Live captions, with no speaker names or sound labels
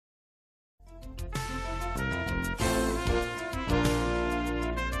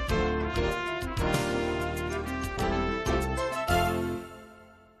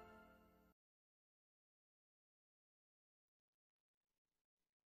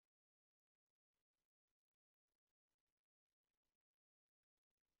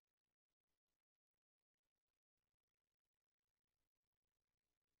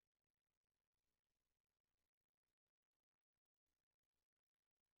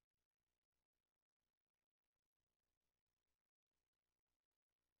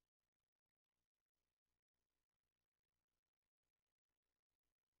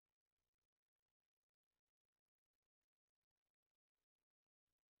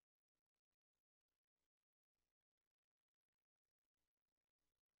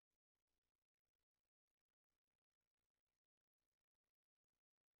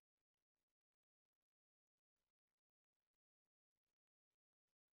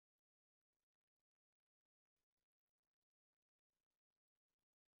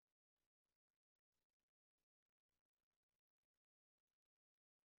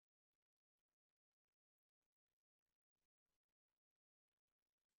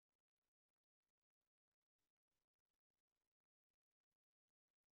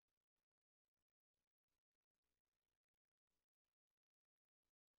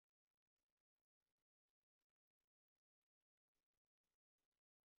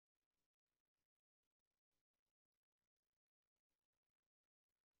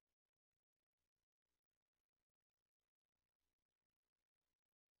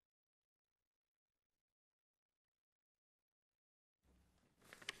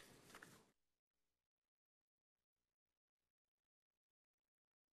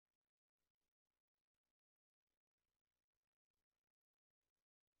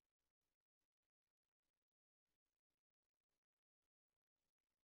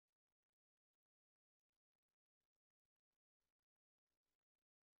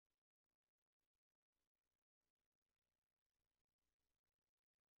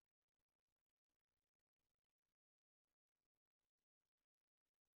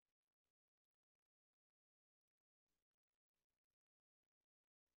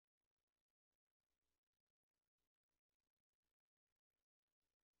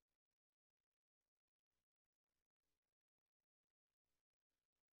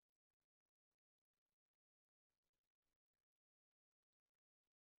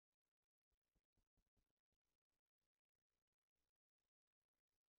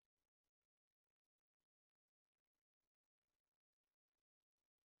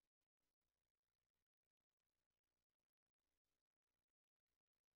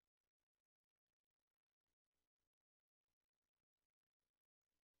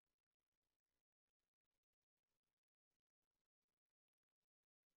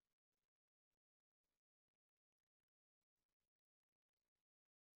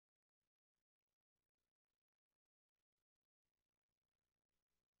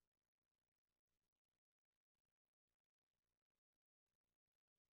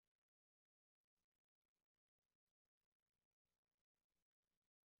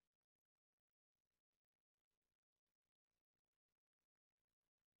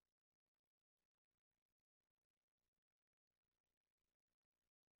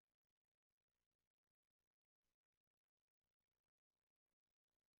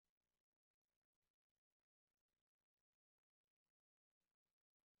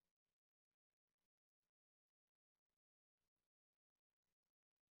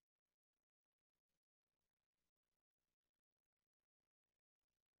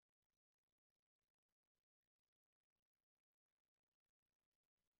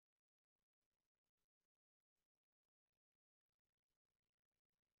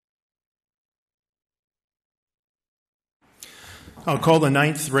I'll call the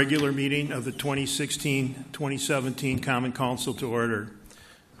 9th regular meeting of the 2016-2017 Common Council to order.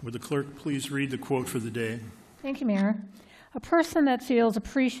 Would the clerk please read the quote for the day? Thank you, Mayor. A person that feels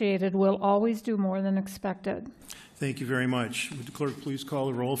appreciated will always do more than expected. Thank you very much. Would the clerk please call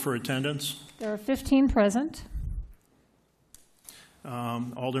the roll for attendance? There are 15 present.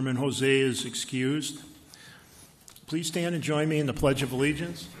 Alderman Jose is excused. Please stand and join me in the Pledge of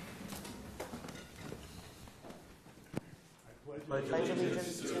Allegiance. Pledge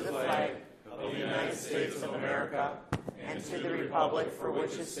allegiance to the flag of the United States of America and to the republic for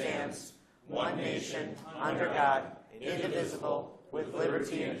which it stands, one nation, under God, indivisible, with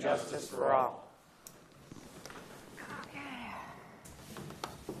liberty and justice for all.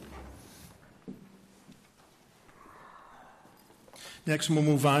 Next, we'll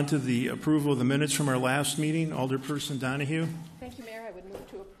move on to the approval of the minutes from our last meeting. Alderperson Donahue. Thank you, Mayor. I would move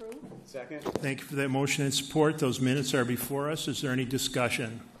to approve. Second. Thank you for that motion and support. Those minutes are before us. Is there any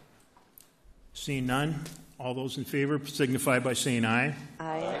discussion? Seeing none, all those in favor signify by saying aye.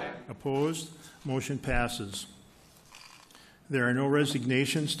 Aye. Opposed? Motion passes. There are no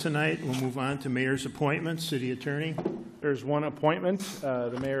resignations tonight. We'll move on to mayor's appointments. City Attorney. There's one appointment.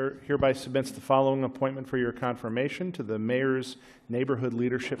 The mayor hereby submits the following appointment for your confirmation to the mayor's neighborhood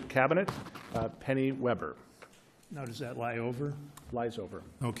leadership cabinet. Penny Weber. Now, does that lie over? Lies over.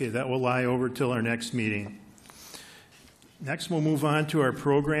 Okay, that will lie over till our next meeting. Next, we'll move on to our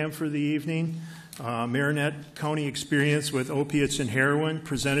program for the evening. Marinette County Experience with Opiates and Heroin,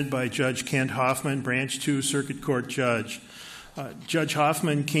 presented by Judge Kent Hoffman, Branch 2 Circuit Court Judge. Judge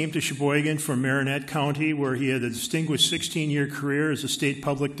Hoffman came to Sheboygan from Marinette County, where he had a distinguished 16-year career as a state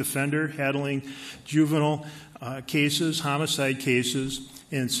public defender, handling juvenile cases, homicide cases.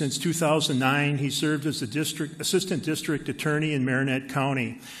 And since 2009, he served as the assistant district attorney in Marinette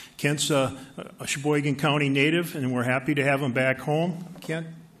County. Kent's a Sheboygan County native, and we're happy to have him back home. Kent?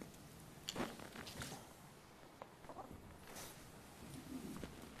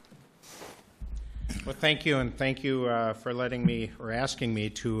 Well, thank you, and thank you for letting me or asking me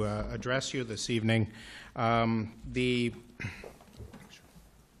to address you this evening. As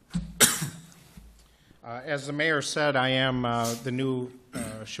the mayor said, I am the new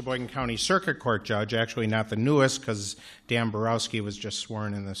Sheboygan County Circuit Court judge, actually not the newest because Dan Borowski was just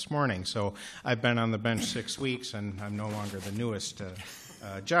sworn in this morning. So I've been on the bench 6 weeks, and I'm no longer the newest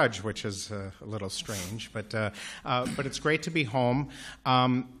judge, which is a little strange. But it's great to be home.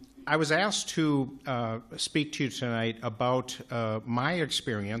 I was asked to speak to you tonight about my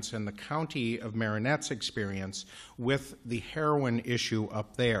experience and the County of Marinette's experience with the heroin issue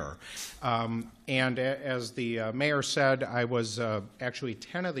up there. And as the mayor said, I was actually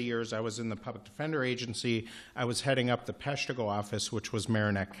 10 of the years I was in the Public Defender Agency. I was heading up the Peshtigo office, which was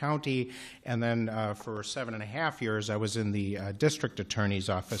Marinette County, and then for 7.5 years I was in the District Attorney's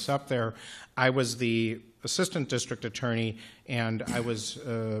office up there. I was the assistant district attorney, and I was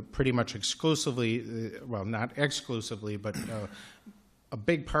pretty much exclusively, well, not exclusively, but a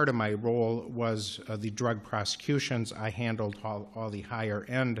big part of my role was the drug prosecutions. I handled all the higher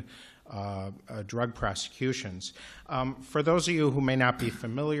end drug prosecutions. For those of you who may not be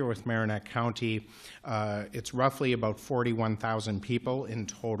familiar with Marinette County, it's roughly about 41,000 people in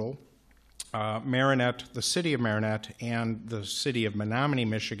total. Marinette, the city of Marinette, and the city of Menominee,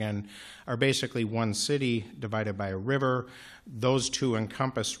 Michigan, are basically one city divided by a river. Those two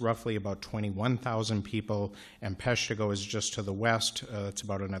encompass roughly about 21,000 people, and Peshtigo is just to the west. It's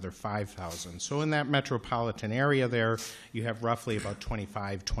about another 5,000. So in that metropolitan area there, you have roughly about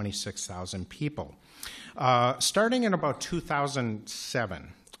 26,000 people. Starting in about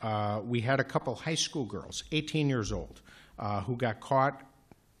 2007, we had a couple high school girls, 18 years old, who got caught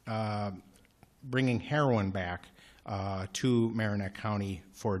bringing heroin back to Marinette County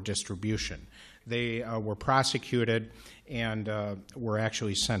for distribution. They were prosecuted and were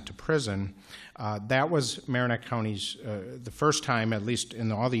actually sent to prison. That was Marinette County's, the first time, at least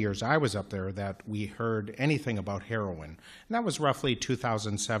in all the years I was up there, that we heard anything about heroin. And that was roughly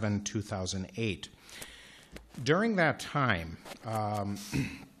 2007, 2008. During that time,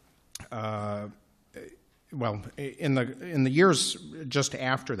 well, in the years just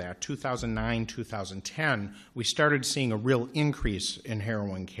after that, 2009, 2010, we started seeing a real increase in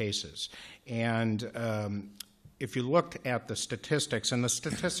heroin cases. And if you looked at the statistics, and the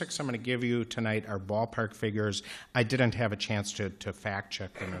statistics I'm going to give you tonight are ballpark figures. I didn't have a chance to fact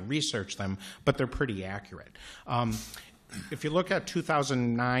check them and research them, but they're pretty accurate. If you look at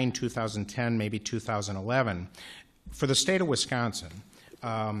 2009, 2010, maybe 2011, for the state of Wisconsin,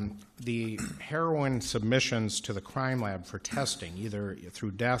 the heroin submissions to the crime lab for testing, either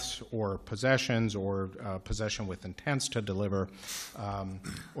through deaths or possessions or possession with intents to deliver,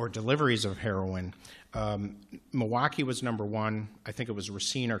 or deliveries of heroin, Milwaukee was number one. I think it was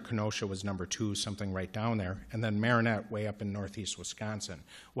Racine or Kenosha was number two, something right down there, and then Marinette way up in northeast Wisconsin.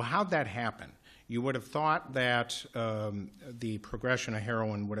 Well, how'd that happen? You would have thought that the progression of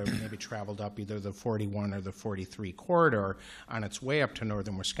heroin would have maybe traveled up either the 41 or the 43 corridor on its way up to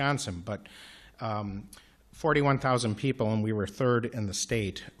northern Wisconsin, but 41,000 people, and we were third in the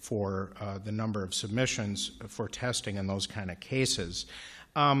state for the number of submissions for testing in those kind of cases.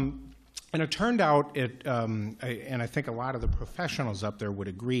 And it turned out, and I think a lot of the professionals up there would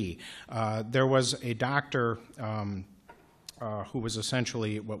agree, there was a doctor who was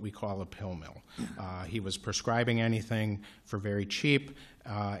essentially what we call a pill mill. He was prescribing anything for very cheap,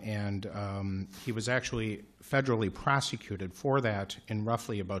 and he was actually federally prosecuted for that in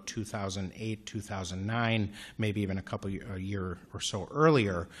roughly about 2008, 2009, maybe even a year or so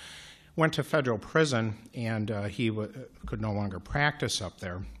earlier. Went to federal prison, and he could no longer practice up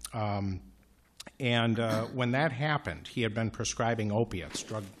there. And when that happened, he had been prescribing opiates,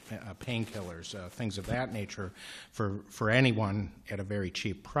 drug painkillers, things of that nature for anyone at a very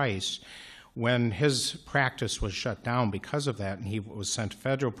cheap price. When his practice was shut down because of that and he was sent to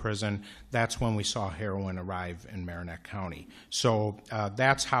federal prison, that's when we saw heroin arrive in Marinette County. So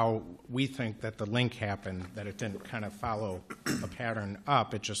that's how we think that the link happened, that it didn't kind of follow a pattern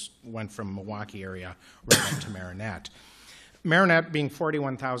up. It just went from Milwaukee area right up to Marinette. Marinette being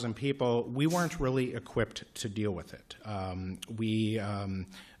 41,000 people, we weren't really equipped to deal with it.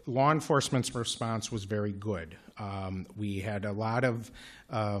 Law enforcement's response was very good. We had a lot of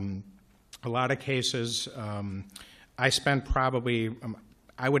cases. I spent probably,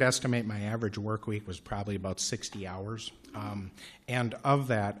 I would estimate my average work week was probably about 60 hours. And of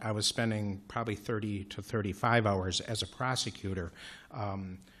that, I was spending probably 30 to 35 hours as a prosecutor.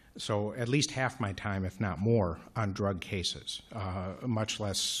 So at least half my time, if not more, on drug cases, much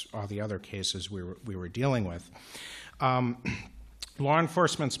less all the other cases we were dealing with. Law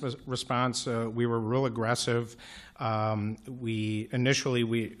enforcement's response, we were real aggressive.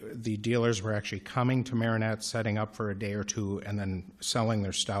 Initially, the dealers were actually coming to Marinette, setting up for a day or two, and then selling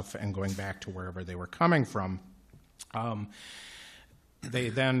their stuff and going back to wherever they were coming from. They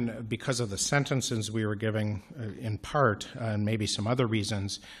then, because of the sentences we were giving in part, and maybe some other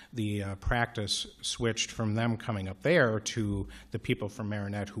reasons, the practice switched from them coming up there to the people from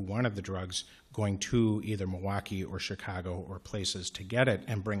Marinette who wanted the drugs going to either Milwaukee or Chicago or places to get it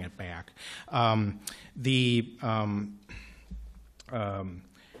and bring it back.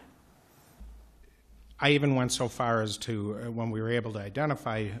 I even went so far as to, when we were able to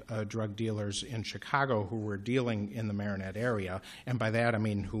identify drug dealers in Chicago who were dealing in the Marinette area, and by that I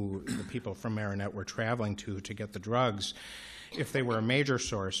mean who the people from Marinette were traveling to get the drugs. If they were a major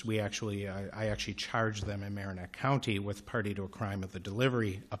source, I actually charged them in Marinette County with party to a crime of the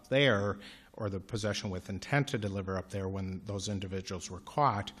delivery up there, or the possession with intent to deliver up there when those individuals were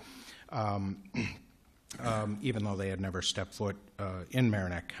caught, even though they had never stepped foot in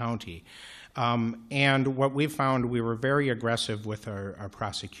Marinette County. And what we found, we were very aggressive with our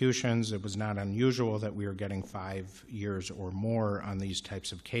prosecutions. It was not unusual that we were getting 5 years or more on these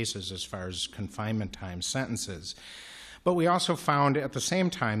types of cases as far as confinement time sentences. But we also found at the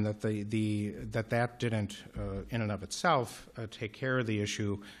same time that that didn't, in and of itself, take care of the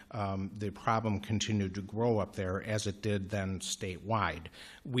issue. The problem continued to grow up there as it did then statewide.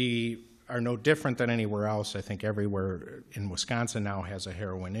 We are no different than anywhere else. I think everywhere in Wisconsin now has a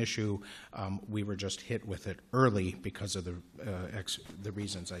heroin issue. We were just hit with it early because of the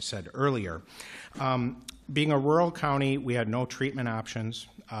reasons I said earlier. Being a rural county, we had no treatment options.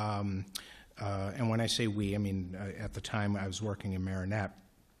 And when I say we, I mean at the time I was working in Marinette.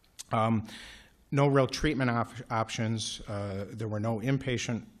 No real treatment options. There were no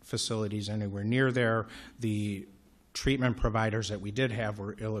inpatient facilities anywhere near there. The treatment providers that we did have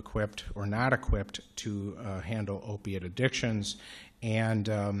were ill-equipped or not equipped to handle opiate addictions, and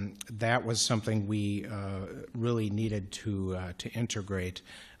that was something we really needed to integrate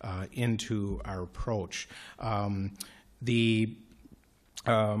into our approach. While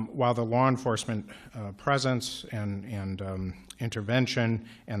the law enforcement presence and intervention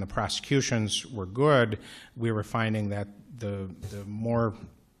and the prosecutions were good, we were finding that the more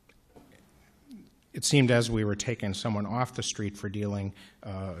it seemed as we were taking someone off the street for dealing,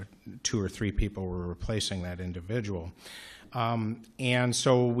 2 or 3 people were replacing that individual. And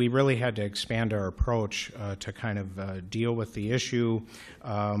so we really had to expand our approach to kind of deal with the issue.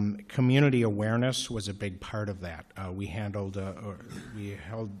 Community awareness was a big part of that. We held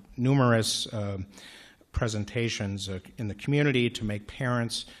numerous presentations in the community to make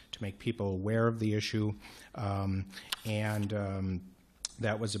parents, to make people aware of the issue, and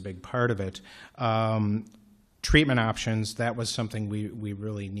that was a big part of it. Treatment options, that was something we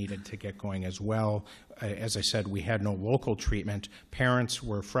really needed to get going as well. As I said, we had no local treatment. Parents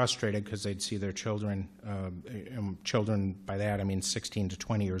were frustrated because they'd see their children, children by that I mean 16 to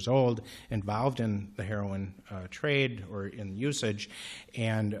 20 years old, involved in the heroin trade or in usage,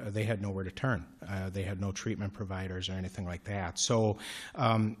 and they had nowhere to turn. They had no treatment providers or anything like that. So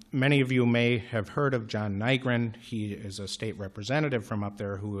many of you may have heard of John Nygren. He is a state representative from up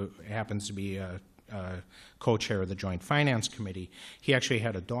there who happens to be co-chair of the Joint Finance Committee. He actually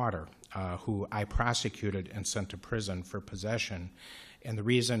had a daughter who I prosecuted and sent to prison for possession. And the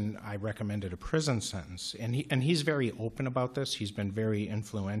reason I recommended a prison sentence, and he's very open about this. He's been very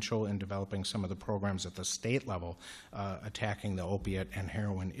influential in developing some of the programs at the state level attacking the opiate and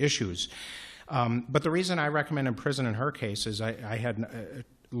heroin issues. But the reason I recommended prison in her case is I had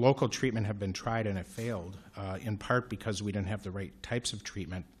local treatment had been tried and it failed, in part because we didn't have the right types of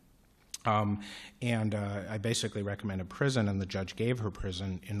treatment. I basically recommended prison, and the judge gave her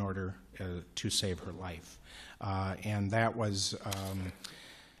prison in order to save her life. And that was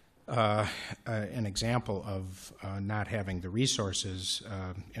an example of not having the resources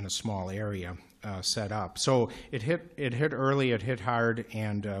in a small area set up. So it hit early, it hit hard,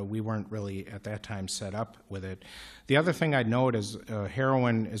 and we weren't really at that time set up with it. The other thing I'd note is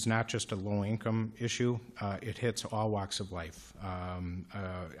heroin is not just a low-income issue. It hits all walks of life.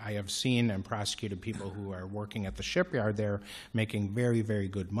 I have seen and prosecuted people who are working at the shipyard there making very, very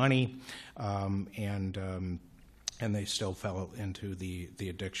good money, and they still fell into the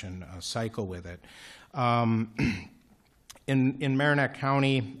addiction cycle with it. In Marinette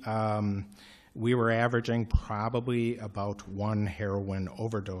County, we were averaging probably about one heroin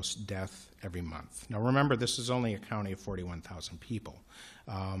overdose death every month. Now remember, this is only a county of 41,000 people.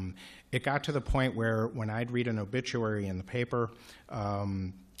 It got to the point where when I'd read an obituary in the paper,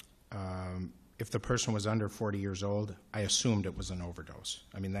 if the person was under 40 years old, I assumed it was an overdose.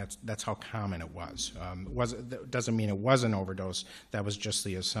 I mean, that's how common it was. That doesn't mean it was an overdose. That was just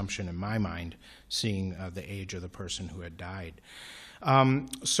the assumption in my mind, seeing the age of the person who had died.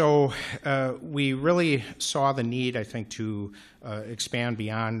 So we really saw the need, I think, to expand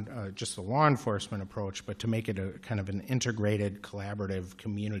beyond just the law enforcement approach, but to make it a kind of an integrated, collaborative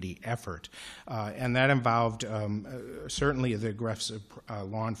community effort. And that involved certainly the aggressive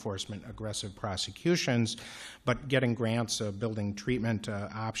law enforcement, aggressive prosecutions, but getting grants, building treatment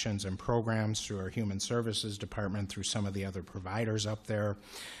options and programs through our Human Services Department, through some of the other providers up there.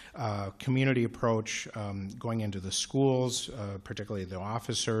 Community approach, going into the schools, particularly the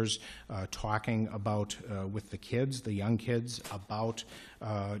officers, talking about with the kids, the young kids, about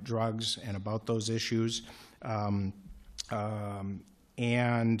drugs and about those issues. The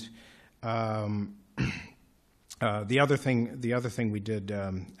other thing we did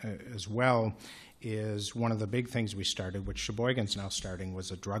as well is one of the big things we started, which Sheboygan's now starting, was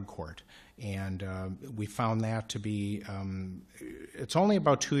a drug court. And we found that to be, it's only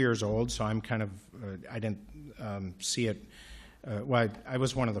about 2 years old, so I'm kind of, I didn't see it, well, I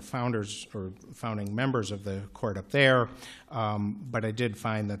was one of the founders or founding members of the court up there, but I did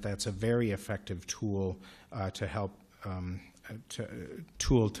find that that's a very effective tool to help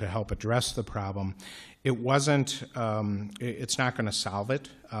to help address the problem. It wasn't, it's not going to solve it,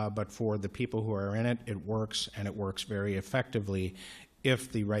 but for the people who are in it, it works, and it works very effectively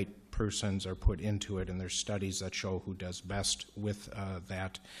if the right persons are put into it, and there's studies that show who does best with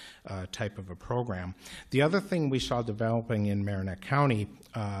that type of a program. The other thing we saw developing in Marinette County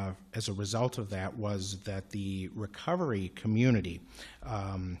as a result of that was that the recovery community,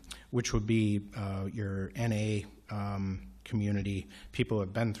 which would be your NA community, people who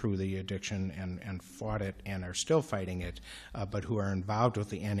have been through the addiction and fought it and are still fighting it, but who are involved with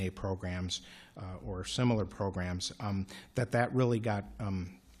the NA programs or similar programs, that really got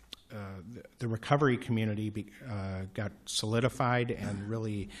the recovery community got solidified and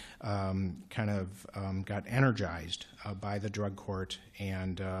really got energized by the drug court,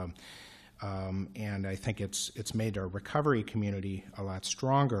 and I think it's made our recovery community a lot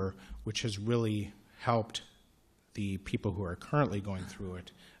stronger, which has really helped the people who are currently going through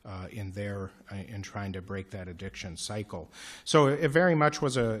it in trying to break that addiction cycle. So it very much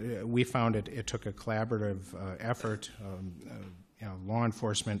was we found it took a collaborative effort, law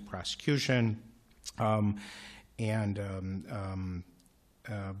enforcement, prosecution, and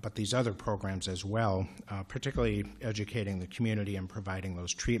but these other programs as well, particularly educating the community and providing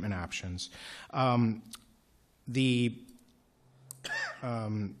those treatment options. The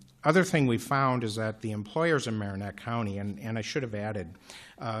other thing we found is that the employers in Marinette County, and I should have added,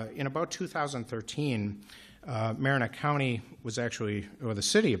 in about 2013, Marinette County was actually, or the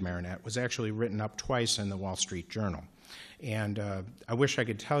city of Marinette, was actually written up twice in the Wall Street Journal. And I wish I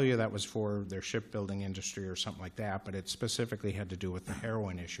could tell you that was for their shipbuilding industry or something like that, but it specifically had to do with the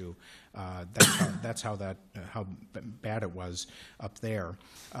heroin issue. That's how bad it was up there.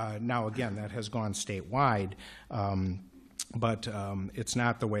 Now, again, that has gone statewide, but it's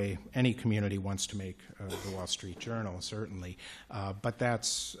not the way any community wants to make the Wall Street Journal, certainly. But that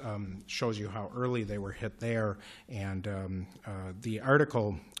shows you how early they were hit there. And the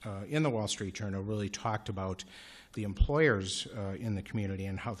article in the Wall Street Journal really talked about the employers in the community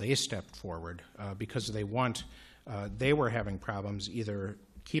and how they stepped forward because they were having problems either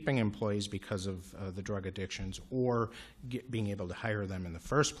keeping employees because of the drug addictions or being able to hire them in the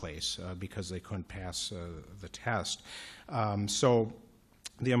first place because they couldn't pass the test. So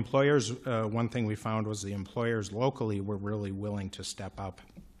the employers, one thing we found was the employers locally were really willing to step up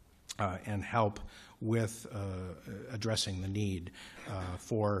and help with addressing the need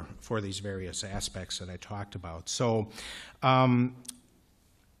for these various aspects that I talked about. So I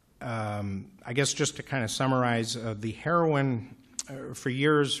guess just to kind of summarize, the heroin, for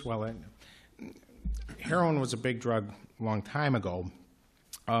years, well, heroin was a big drug a long time ago,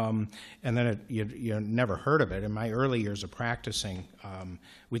 and then you never heard of it. In my early years of practicing,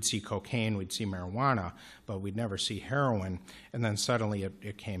 we'd see cocaine, we'd see marijuana, but we'd never see heroin, and then suddenly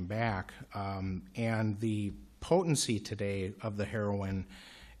it came back. And the potency today of the heroin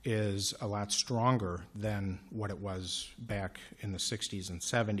is a lot stronger than what it was back in the 60s and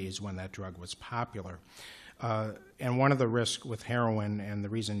 70s when that drug was popular. And one of the risks with heroin, and the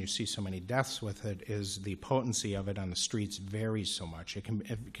reason you see so many deaths with it, is the potency of it on the streets varies so much. It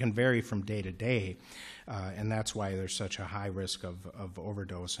can vary from day to day, and that's why there's such a high risk of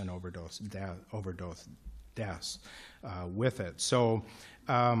overdose and overdose deaths with it. So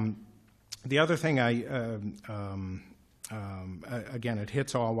the other thing again, it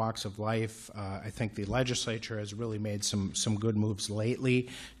hits all walks of life. I think the legislature has really made some good moves lately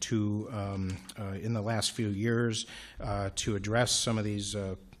to, in the last few years, to address some of these,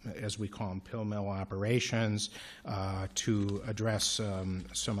 as we call them, pill mill operations, to address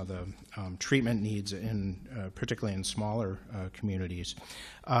some of the treatment needs, particularly in smaller communities.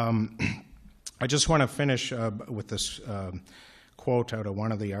 I just want to finish with this quote out of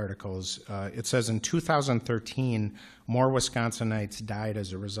one of the articles. It says, in 2013, more Wisconsinites died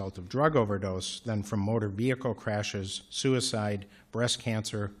as a result of drug overdose than from motor vehicle crashes, suicide, breast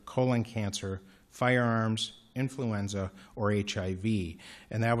cancer, colon cancer, firearms, influenza, or HIV.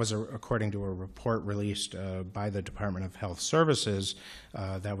 And that was according to a report released by the Department of Health Services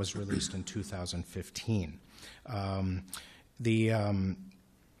that was released in 2015.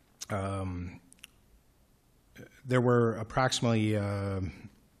 There were approximately in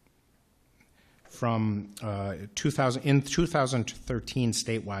 2013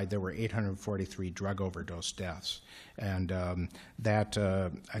 statewide, there were 843 drug overdose deaths, and that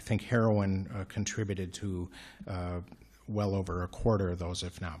I think heroin contributed to well over a quarter of those,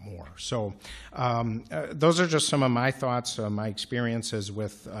 if not more. So those are just some of my thoughts, my experiences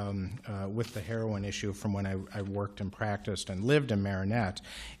with the heroin issue from when I worked and practiced and lived in Marinette,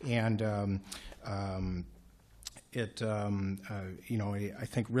 and I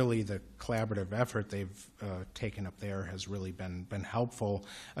think really the collaborative effort they've taken up there has really been helpful.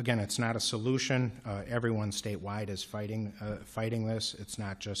 Again, it's not a solution. Everyone statewide is fighting this. It's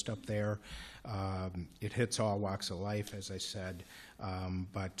not just up there. It hits all walks of life, as I said.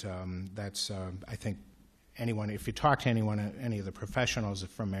 But that's, I think, if you talk to anyone, any of the professionals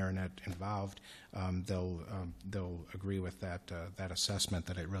from Marinette involved, they'll agree with that assessment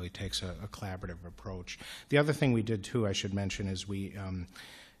that it really takes a collaborative approach. The other thing we did too, I should mention, is we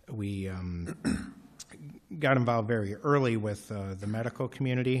got involved very early with the medical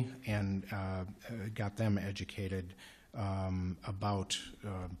community and got them educated about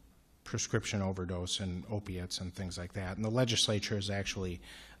prescription overdose and opiates and things like that. And the legislature has actually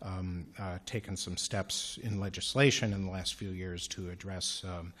taken some steps in legislation in the last few years to address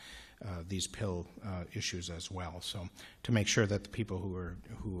these pill issues as well. So to make sure that the people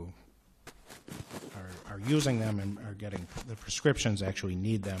who are using them and are getting the prescriptions actually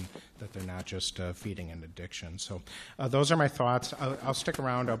need them, that they're not just feeding an addiction. So those are my thoughts. I'll stick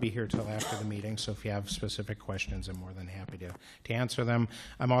around. I'll be here till after the meeting, so if you have specific questions, I'm more than happy to answer them.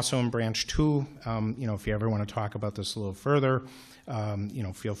 I'm also in branch 2. If you ever want to talk about this a little further,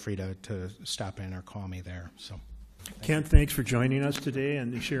 feel free to stop in or call me there. So. Kent, thanks for joining us today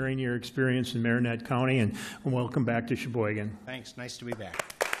and sharing your experience in Marinette County, and welcome back to Sheboygan. Thanks. Nice to be back.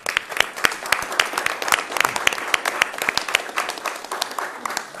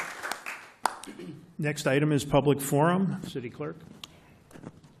 Next item is public forum. City Clerk.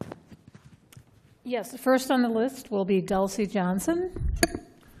 Yes, first on the list will be Dulcie Johnson.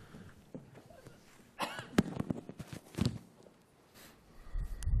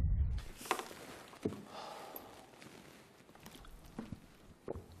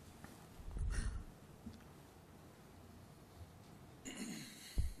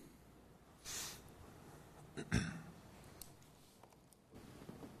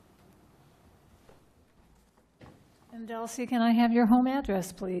 And Dulcie, can I have your home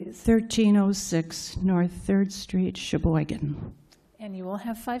address, please? 1306 North 3rd Street, Sheboygan. And you will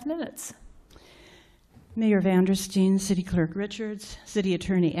have 5 minutes. Mayor Vandersteen, City Clerk Richards, City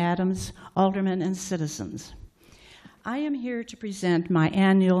Attorney Adams, aldermen, and citizens. I am here to present my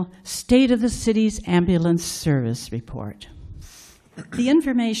annual State of the City's Ambulance Service Report. The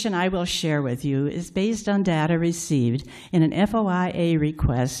information I will share with you is based on data received in an FOIA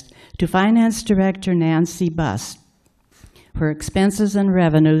request to Finance Director Nancy Bust for expenses and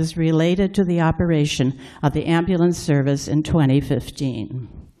revenues related to the operation of the ambulance service in 2015.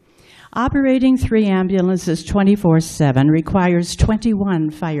 Operating 3 ambulances 24/7 requires 21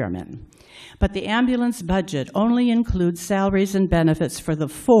 firemen, but the ambulance budget only includes salaries and benefits for the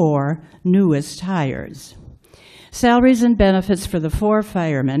 4 newest hires. Salaries and benefits for the 4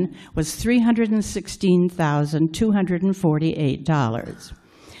 firemen was $316,248.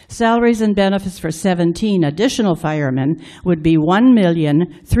 Salaries and benefits for 17 additional firemen would be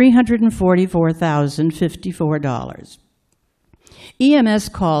 $1,344,054. EMS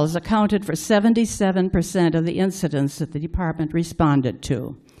calls accounted for 77% of the incidents that the department responded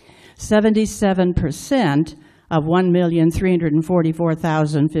to. 77% of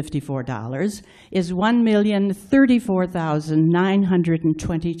 $1,344,054 is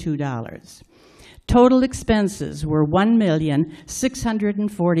 $1,034,922. Total expenses were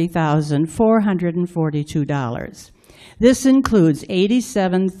 $1,640,442. This includes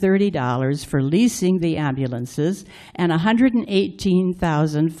 $87.30 for leasing the ambulances and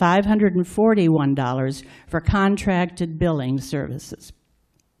 $118,541 for contracted billing services.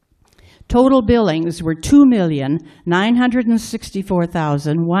 Total billings were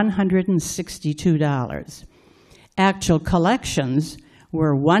 $2,964,162. Actual collections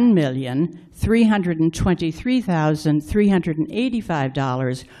were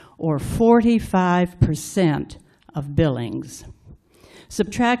 $1,323,385, or 45% of billings.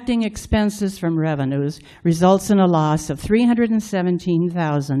 Subtracting expenses from revenues results in a loss of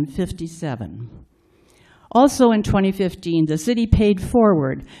 $317,057. Also in 2015, the city paid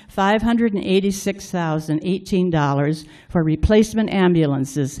forward $586,018 for replacement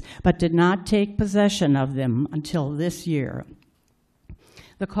ambulances, but did not take possession of them until this year.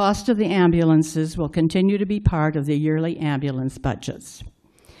 The cost of the ambulances will continue to be part of the yearly ambulance budgets.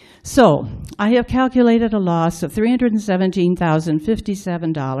 So, I have calculated a loss of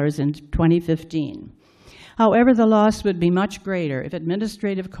 $317,057 in 2015. However, the loss would be much greater if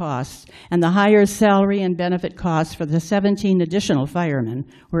administrative costs and the higher salary and benefit costs for the 17 additional firemen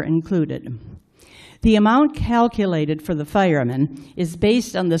were included. The amount calculated for the firemen is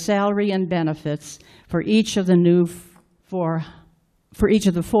based on the salary and benefits for each of the 4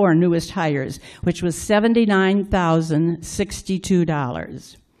 newest hires, which was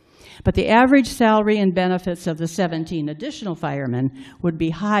 $79,062. But the average salary and benefits of the 17 additional firemen would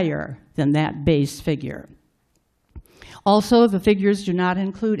be higher than that base figure. Also, the figures do not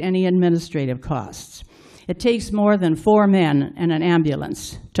include any administrative costs. It takes more than 4 men and an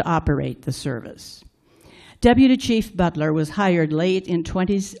ambulance to operate the service. Deputy Chief Butler was hired late in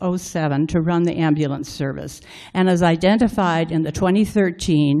 2007 to run the ambulance service and is identified in the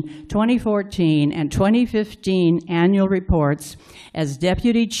 2013, 2014, and 2015 annual reports as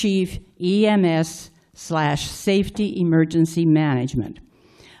Deputy Chief EMS/Safety Emergency Management.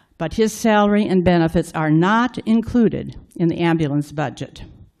 But his salary and benefits are not included in the ambulance budget.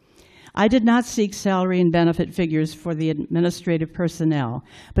 I did not seek salary and benefit figures for the administrative personnel,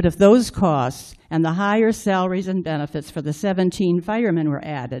 but if those costs and the higher salaries and benefits for the 17 firemen were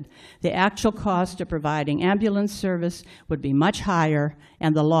added, the actual cost of providing ambulance service would be much higher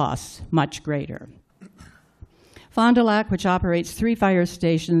and the loss much greater. Fond du Lac, which operates 3 fire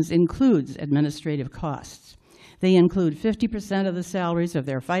stations, includes administrative costs. They include 50% of the salaries of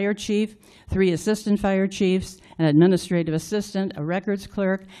their fire chief, 3 assistant fire chiefs, an administrative assistant, a records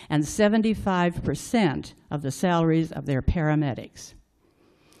clerk, and 75% of the salaries of their paramedics.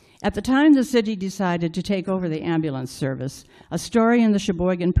 At the time the city decided to take over the ambulance service, a story in the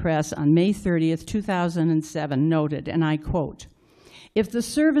Sheboygan Press on May 30th, 2007 noted, and I quote, "If the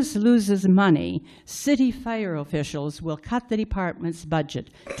service loses money, city fire officials will cut the department's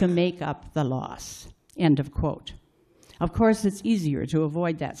budget to make up the loss." End of quote. Of course, it's easier to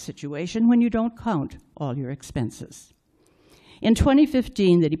avoid that situation when you don't count all your expenses. In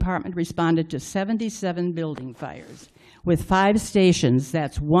 2015, the department responded to 77 building fires. With 5 stations,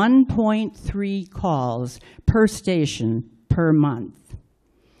 that's 1.3 calls per station per month.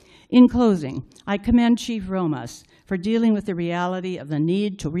 In closing, I commend Chief Romas for dealing with the reality of the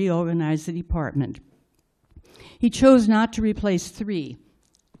need to reorganize the department. He chose not to replace 3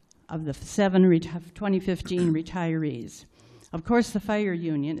 of the 7 2015 retirees. Of course, the fire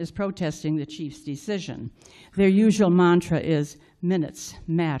union is protesting the chief's decision. Their usual mantra is, minutes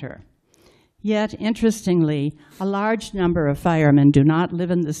matter. Yet, interestingly, a large number of firemen do not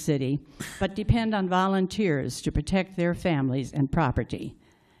live in the city, but depend on volunteers to protect their families and property.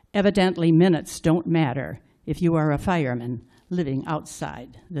 Evidently, minutes don't matter if you are a fireman living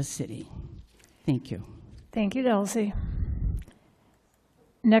outside the city. Thank you. Thank you, Delcy.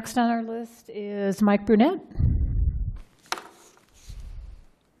 Next on our list is Mike Brunette.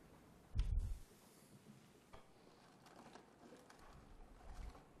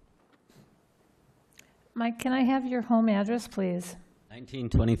 Mike, can I have your home address, please?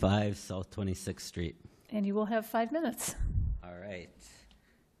 1925 South 26th Street. And you will have 5 minutes. All right.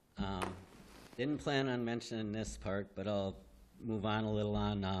 Didn't plan on mentioning this part, but I'll move on a little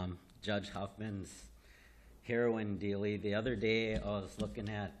on Judge Huffman's heroin dealie. The other day, I was looking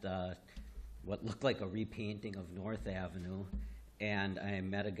at what looked like a repainting of North Avenue, and I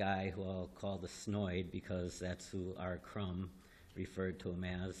met a guy who I'll call the Snoid because that's who our Crum referred to him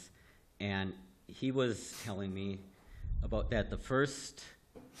as, and he was telling me about that the first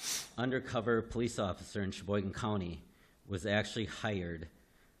undercover police officer in Sheboygan County was actually hired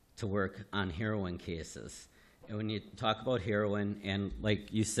to work on heroin cases. And when you talk about heroin, and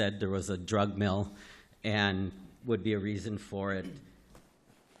like you said, there was a drug mill and would be a reason for it.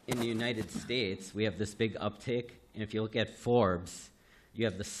 In the United States, we have this big uptake, and if you look at Forbes, you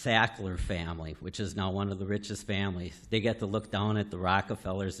have the Sackler family, which is now one of the richest families. They get to look down at the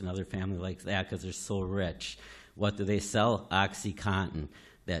Rockefellers and other families like that because they're so rich. What do they sell? OxyContin,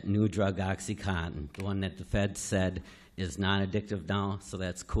 that new drug OxyContin, the one that the Fed said is non-addictive now, so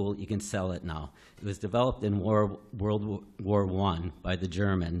that's cool, you can sell it now. It was developed in World War I by the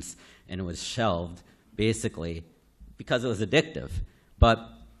Germans, and it was shelved basically because it was addictive. But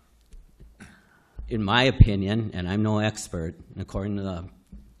in my opinion, and I'm no expert, and according to the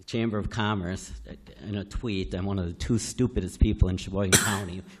Chamber of Commerce, in a tweet, I'm one of the 2 stupidest people in Sheboygan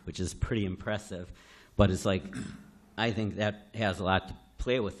County, which is pretty impressive. But it's like, I think that has a lot to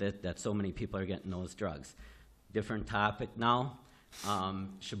play with it, that so many people are getting those drugs. Different topic now.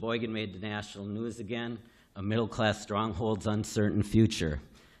 Sheboygan made the national news again. A middle-class stronghold's uncertain future.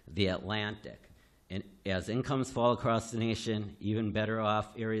 The Atlantic. And as incomes fall across the nation, even better off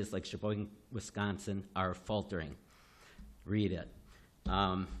areas like Sheboygan, Wisconsin are faltering. Read it.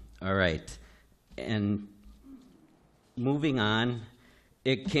 All right. And moving on,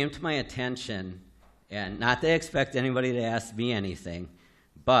 it came to my attention, and not that I expect anybody to ask me anything,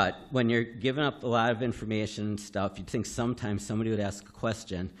 but when you're giving up a lot of information and stuff, you'd think sometimes somebody would ask a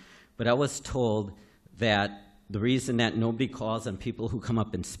question. But I was told that the reason that nobody calls on people who come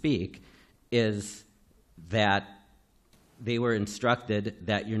up and speak is that they were instructed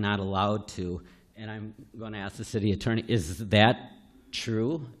that you're not allowed to. And I'm going to ask the city attorney, is that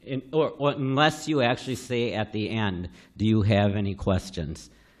true? Or unless you actually say at the end, do you have any questions?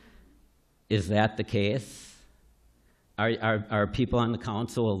 Is that the case? Are people on the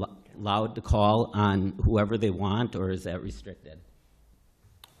council allowed to call on whoever they want, or is that restricted?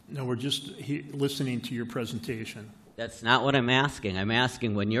 No, we're just listening to your presentation. That's not what I'm asking. I'm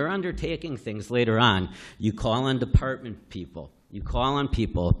asking when you're undertaking things later on, you call on department people. You call on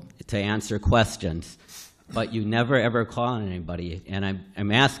people to answer questions, but you never ever call on anybody. And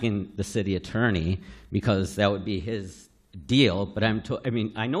I'm asking the city attorney because that would be his deal, but I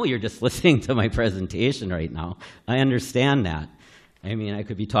mean, I know you're just listening to my presentation right now. I understand that. I mean, I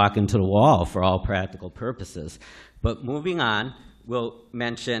could be talking to the wall for all practical purposes. But moving on, we'll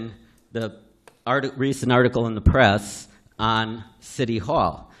mention the recent article in the press on City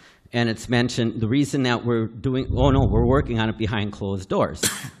Hall. And it's mentioned the reason that we're working on it behind closed doors.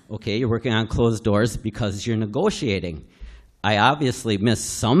 Okay, you're working on closed doors because you're negotiating. I obviously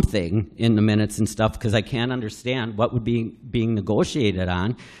missed something in the minutes and stuff because I can't understand what would be being negotiated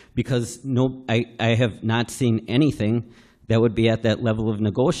on, because I have not seen anything that would be at that level of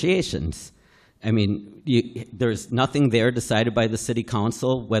negotiations. I mean, there's nothing there decided by the city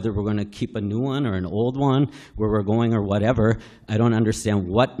council, whether we're going to keep a new one or an old one, where we're going or whatever. I don't understand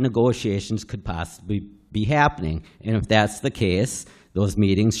what negotiations could possibly be happening. And if that's the case, those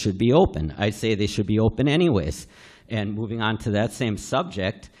meetings should be open. I say they should be open anyways. And moving on to that same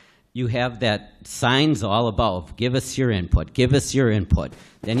subject, you have that signs all above, give us your input, give us your input.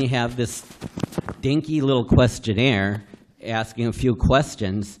 Then you have this dinky little questionnaire asking a few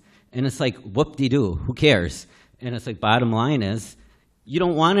questions, and it's like, whoop-de-doo, who cares? And it's like, bottom line is, you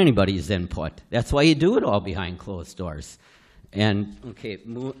don't want anybody's input. That's why you do it all behind closed doors. And, okay,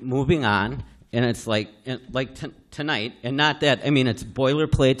 moving on, and it's like tonight, and not that, I mean, it's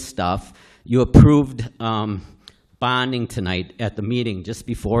boilerplate stuff. You approved bonding tonight at the meeting just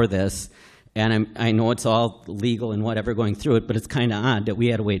before this, and I know it's all legal and whatever going through it, but it's kind of odd that we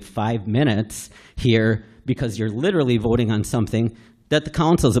had to wait 5 minutes here because you're literally voting on something that the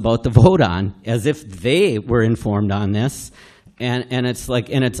council's about to vote on, as if they were informed on this, and it's like,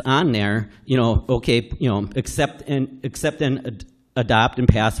 and it's on there, you know, okay, you know, accept and adopt and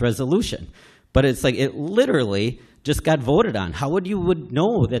pass resolution, but it's like it literally just got voted on. How would you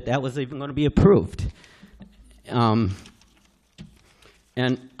know that that was even going to be approved? And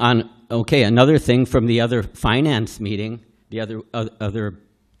another thing from the other finance meeting, the other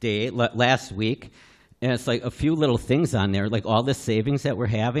day, last week, and it's like a few little things on there, like all the savings that we're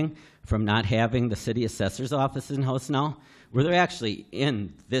having from not having the city assessor's office in-house now, where they're actually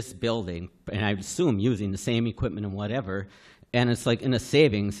in this building, and I assume using the same equipment and whatever, and it's like, and the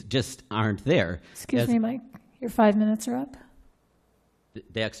savings just aren't there. Excuse me, Mike, your 5 minutes are up.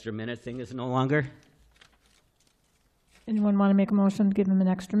 The extra minute thing is no longer? Anyone want to make a motion to give him an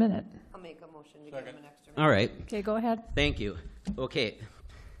extra minute? I'll make a motion to give him an extra minute. All right. Okay, go ahead. Thank you. Okay.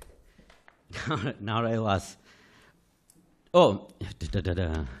 Now that I lost. Oh,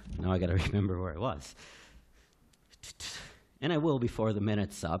 now I got to remember where I was. And I will before the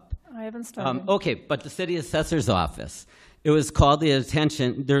minute's up. I haven't started. Okay, but the city assessor's office. It was called the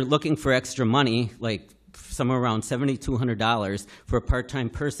attention. They're looking for extra money, like somewhere around $7,200 for a part-time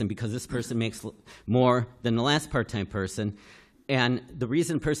person, because this person makes more than the last part-time person. And the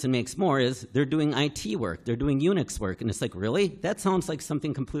reason person makes more is they're doing IT work, they're doing Unix work, and it's like, really? That sounds like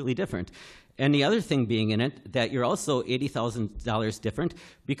something completely different. And the other thing being in it, that you're also $80,000 different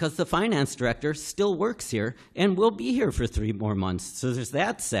because the finance director still works here and will be here for 3 more months. So there's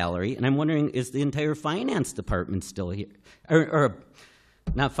that salary, and I'm wondering, is the entire finance department still here? Or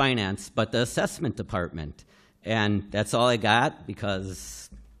not finance, but the assessment department. And that's all I got, because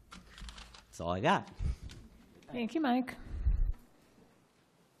that's all I got. Thank you, Mike.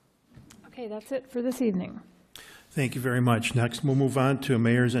 Okay, that's it for this evening. Thank you very much. Next, we'll move on to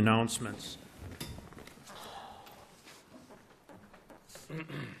mayor's announcements.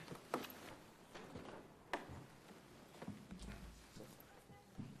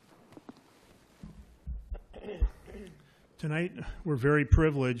 Tonight, we're very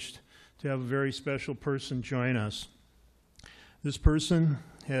privileged to have a very special person join us. This person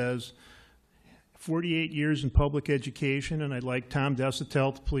has 48 years in public education, and I'd like Tom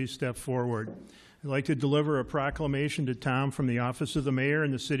Desitel to please step forward. I'd like to deliver a proclamation to Tom from the office of the mayor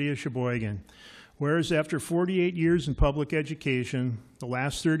in the city of Sheboygan. Whereas after 48 years in public education, the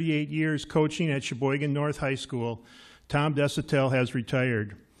last 38 years coaching at Sheboygan North High School, Tom Desitel has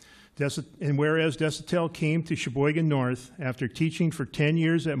retired. And whereas Desitel came to Sheboygan North after teaching for 10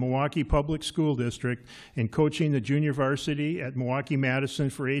 years at Milwaukee Public School District and coaching the junior varsity at Milwaukee-Madison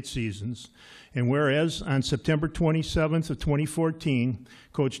for 8 seasons. And whereas on September 27th of 2014,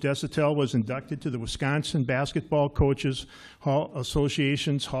 Coach Desitel was inducted to the Wisconsin Basketball Coaches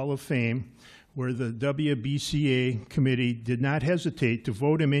Association's Hall of Fame, where the WBCA committee did not hesitate to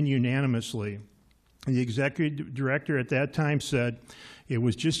vote him in unanimously. And the executive director at that time said, it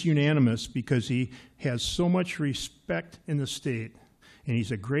was just unanimous because he has so much respect in the state. And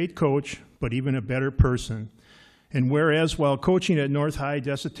he's a great coach, but even a better person. And whereas while coaching at North High,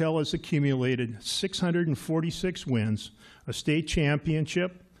 Desitel has accumulated 646 wins, a state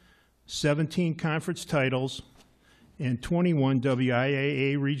championship, 17 conference titles, and 21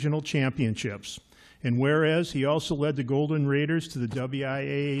 WIAA regional championships. And whereas he also led the Golden Raiders to the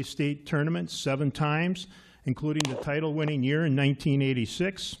WIAA state tournament 7 times, including the title-winning year in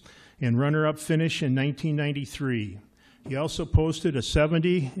 1986 and runner-up finish in 1993. He also posted a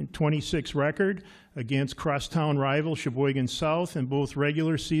 70-26 record against crosstown rival Sheboygan South in both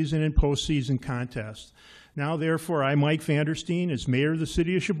regular season and postseason contests. Now, therefore, I, Mike Vandersteen, as mayor of the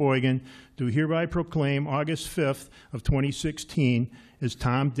city of Sheboygan, do hereby proclaim August 5th of 2016 as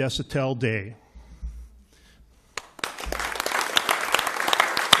Tom Desitel Day.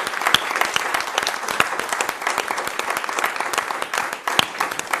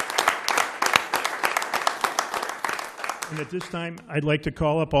 And at this time, I'd like to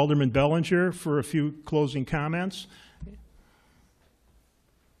call up Alderman Bellinger for a few closing comments.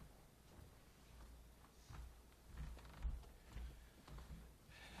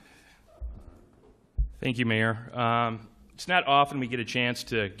 Thank you, Mayor. It's not often we get a chance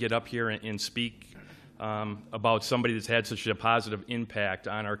to get up here and speak about somebody that's had such a positive impact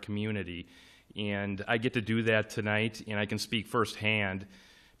on our community. And I get to do that tonight, and I can speak firsthand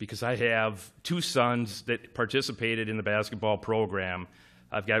because I have 2 sons that participated in the basketball program.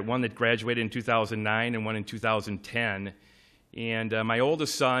 I've got one that graduated in 2009 and one in 2010. And my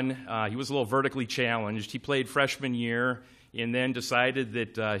oldest son, he was a little vertically challenged. He played freshman year and then decided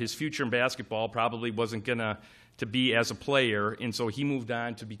that his future in basketball probably wasn't going to be as a player, and so he moved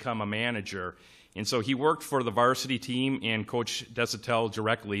on to become a manager. And so he worked for the varsity team and Coach Desitel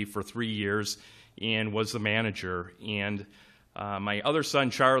directly for 3 years and was the manager. And my other son,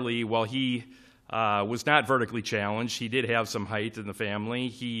 Charlie, while he was not vertically challenged, he did have some height in the family.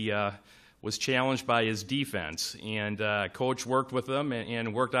 He was challenged by his defense, and Coach worked with him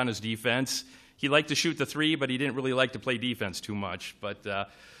and worked on his defense. He liked to shoot the 3, but he didn't really like to play defense too much. But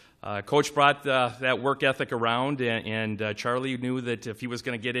Coach brought that work ethic around, and Charlie knew that if he was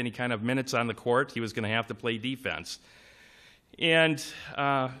going to get any kind of minutes on the court, he was going to have to play defense. And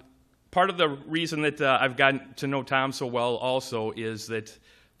part of the reason that I've gotten to know Tom so well also is that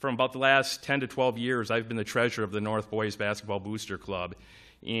from about the last 10 to 12 years, I've been the treasurer of the North Boys Basketball Booster Club.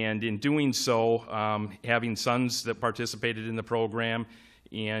 And in doing so, having sons that participated in the program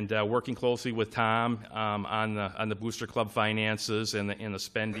and working closely with Tom on the Booster Club finances and the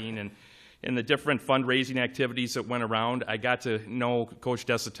spending and the different fundraising activities that went around, I got to know Coach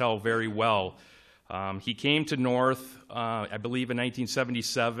Desitel very well. He came to North, I believe, in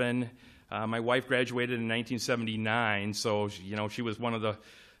 1977. My wife graduated in 1979, so she was one of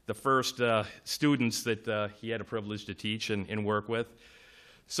the first students that he had a privilege to teach and work with.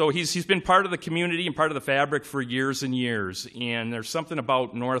 So he's been part of the community and part of the fabric for years and years. And there's something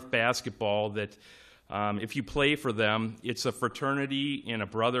about North basketball that if you play for them, it's a fraternity and a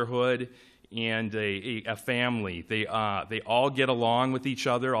brotherhood and a family. They all get along with each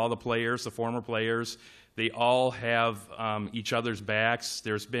other, all the players, the former players. They all have each other's backs.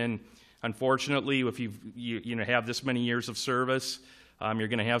 There's been, unfortunately, if you have this many years of service, you're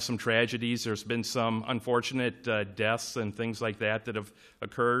going to have some tragedies. There's been some unfortunate deaths and things like that have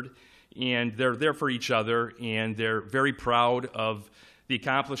occurred. And they're there for each other, and they're very proud of the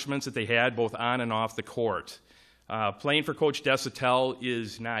accomplishments that they had both on and off the court. Playing for Coach Desitel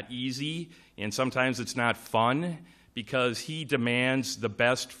is not easy, and sometimes it's not fun because he demands the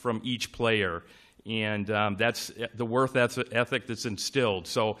best from each player. And that's the work ethic that's instilled.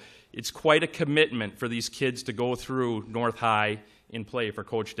 So it's quite a commitment for these kids to go through North High and play for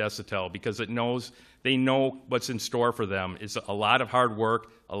Coach Desitel because they know what's in store for them. It's a lot of hard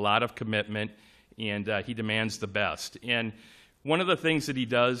work, a lot of commitment, and he demands the best. And one of the things that he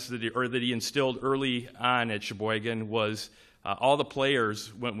does, that he instilled early on at Sheboygan, was all the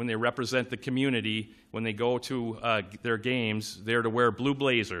players, when they represent the community, when they go to their games, they're to wear blue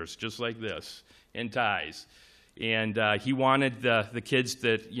blazers, just like this, and ties. And he wanted the kids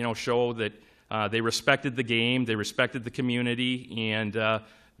that show that they respected the game, they respected the community, and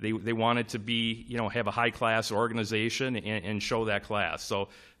they wanted to be, have a high-class organization and show that class. So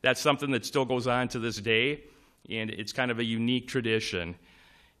that's something that still goes on to this day, and it's kind of a unique tradition.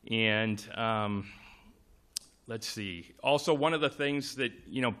 And let's see. Also, one of the things that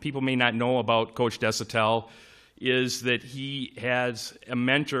people may not know about Coach Desitel is that he has a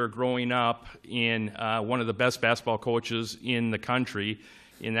mentor growing up in one of the best basketball coaches in the country,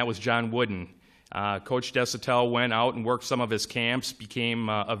 and that was John Wooden. Coach Desitel went out and worked some of his camps, became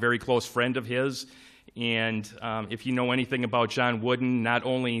a very close friend of his. And if you know anything about John Wooden, not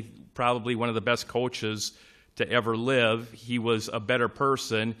only probably one of the best coaches to ever live, he was a better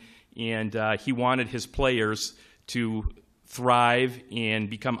person, and he wanted his players to thrive and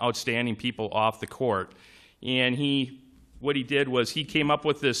become outstanding people off the court. And what he did was he came up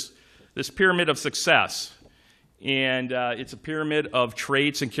with this pyramid of success. And it's a pyramid of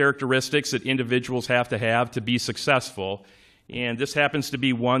traits and characteristics that individuals have to be successful. And this happens to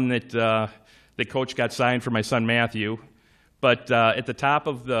be one that the coach got signed for my son Matthew. But at the top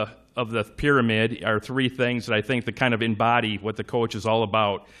of the pyramid are three things that I think that kind of embody what the coach is all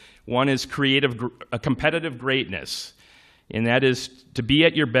about. One is competitive greatness, and that is to be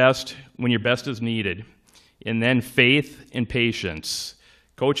at your best when your best is needed. And then faith and patience.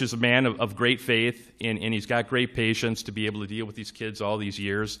 Coach is a man of great faith, and he's got great patience to be able to deal with these kids all these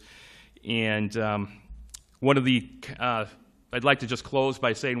years. And one of the, I'd like to just close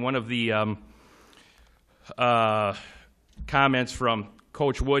by saying one of the comments from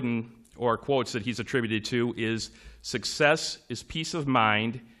Coach Wooden, or quotes that he's attributed to, is success is peace of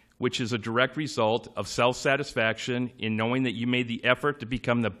mind, which is a direct result of self-satisfaction in knowing that you made the effort to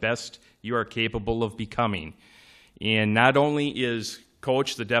become the best you are capable of becoming. And not only is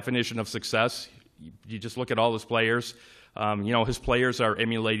Coach the definition of success, you just look at all his players, his players are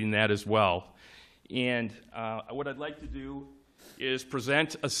emulating that as well. And what I'd like to do is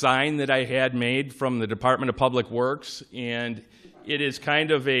present a sign that I had made from the Department of Public Works, and it is kind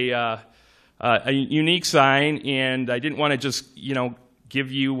of a unique sign, and I didn't want to just, give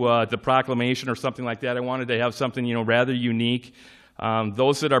you the proclamation or something like that. I wanted to have something, rather unique.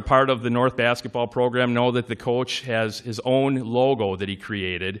 Those that are part of the North basketball program know that the coach has his own logo that he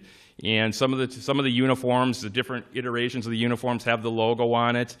created, and some of the uniforms, the different iterations of the uniforms, have the logo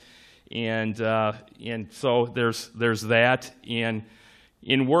on it, and so there's that. And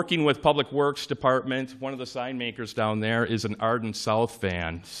in working with Public Works Department, one of the sign makers down there is an ardent South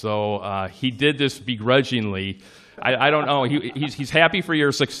fan, so he did this begrudgingly. I don't know. He's happy for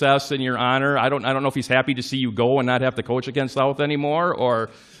your success and your honor. I don't know if he's happy to see you go and not have to coach against South anymore, or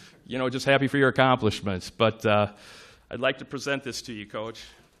just happy for your accomplishments. But I'd like to present this to you, Coach.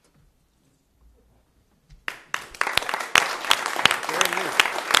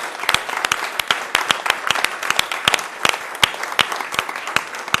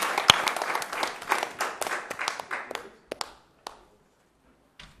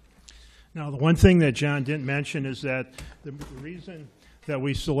 Now, the one thing that John didn't mention is that the reason that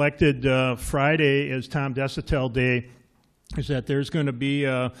we selected Friday as Tom Desitel Day is that there's going to be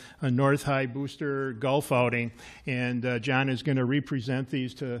a North High booster golf outing, and John is going to represent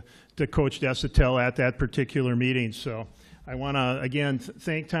these to Coach Desitel at that particular meeting. So I want to, again,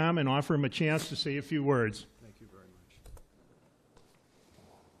 thank Tom and offer him a chance to say a few words. Thank you very much.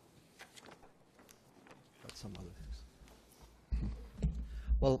 Got some other things.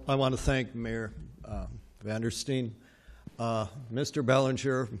 Well, I want to thank Mayor Vandersteen. Mr.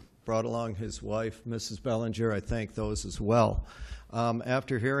 Bellinger brought along his wife, Mrs. Bellinger. I thank those as well.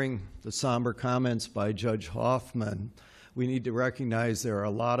 After hearing the somber comments by Judge Hoffman, we need to recognize there are a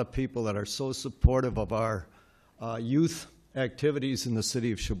lot of people that are so supportive of our youth activities in the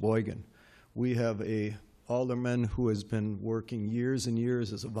city of Sheboygan. We have a alderman who has been working years and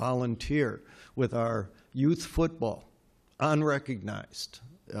years as a volunteer with our youth football, unrecognized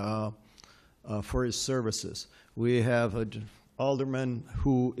for his services. We have an alderman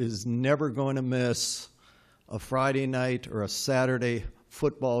who is never going to miss a Friday night or a Saturday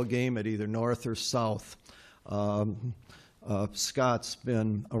football game at either North or South. Scott's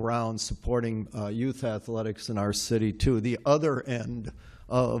been around supporting youth athletics in our city too. The other end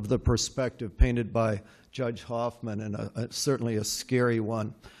of the perspective painted by Judge Hoffman, and certainly a scary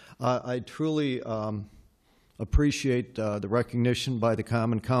one. I truly appreciate the recognition by the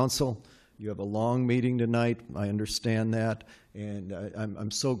Common Council. You have a long meeting tonight, I understand that, and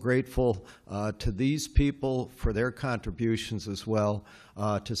I'm so grateful to these people for their contributions as well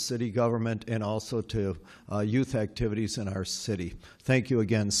to city government and also to youth activities in our city. Thank you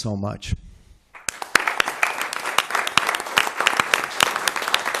again so much.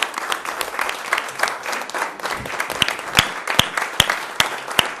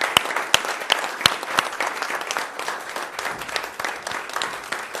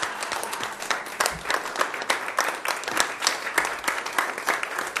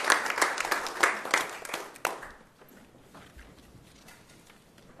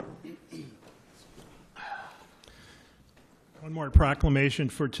 One more proclamation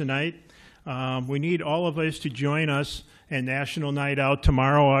for tonight. We need all of us to join us at National Night Out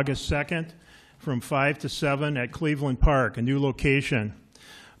tomorrow, August 2nd, from 5 to 7 at Cleveland Park, a new location.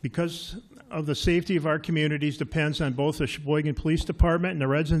 Because of the safety of our communities depends on both the Sheboygan Police Department and the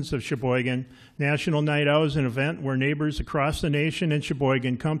residents of Sheboygan. National Night Out is an event where neighbors across the nation and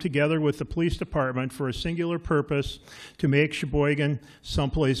Sheboygan come together with the police department for a singular purpose: to make Sheboygan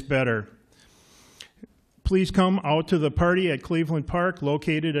someplace better. Please come out to the party at Cleveland Park,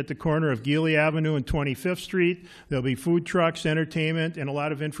 located at the corner of Geely Avenue and 25th Street. There'll be food trucks, entertainment, and a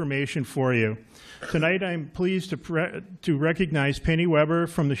lot of information for you. Tonight, I'm pleased to recognize Penny Weber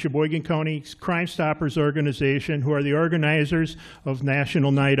from the Sheboygan County Crime Stoppers organization, who are the organizers of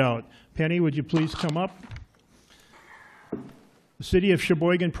National Night Out. Penny, would you please come up? The City of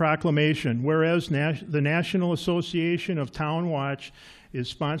Sheboygan Proclamation. Whereas the National Association of Town Watch is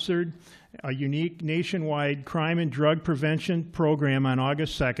sponsored a unique nationwide crime and drug prevention program on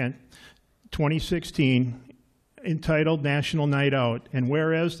August 2nd, 2016, entitled National Night Out. And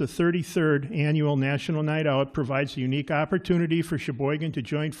whereas the 33rd Annual National Night Out provides a unique opportunity for Sheboygan to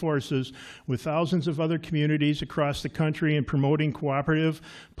join forces with thousands of other communities across the country in promoting cooperative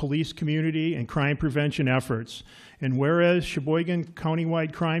police, community, and crime prevention efforts. And whereas Sheboygan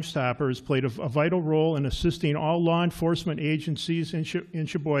Countywide Crime Stoppers played a vital role in assisting all law enforcement agencies in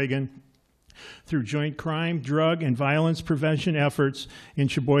Sheboygan through joint crime, drug, and violence prevention efforts in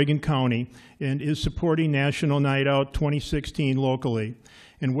Sheboygan County, and is supporting National Night Out 2016 locally.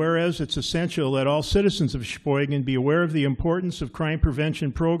 And whereas it's essential that all citizens of Sheboygan be aware of the importance of crime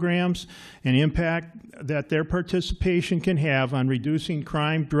prevention programs and impact that their participation can have on reducing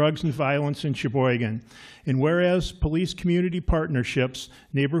crime, drugs, and violence in Sheboygan. And whereas police community partnerships,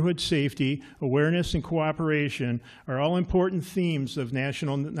 neighborhood safety, awareness, and cooperation are all important themes of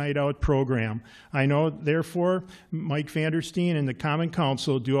National Night Out program. I know, therefore, Mike Vandersteen and the Common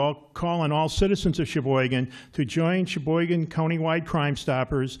Council do all call on all citizens of Sheboygan to join Sheboygan Countywide Crime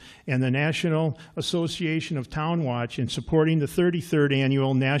Stoppers and the National Association of Town Watch in supporting the 33rd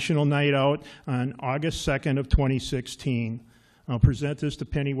Annual National Night Out on August 2nd of 2016. I'll present this to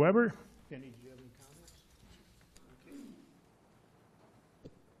Penny Weber. Penny, do you have any comments?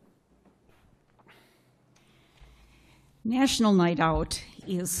 National Night Out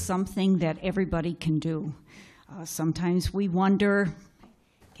is something that everybody can do. Sometimes we wonder,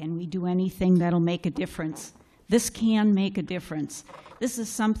 can we do anything that'll make a difference? This can make a difference. This is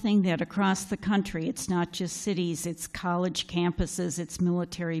something that across the country, it's not just cities, it's college campuses, it's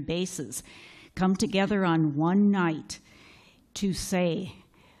military bases, come together on one night to say,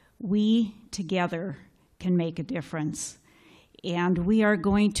 we together can make a difference. And we are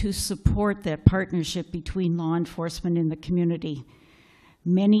going to support that partnership between law enforcement and the community.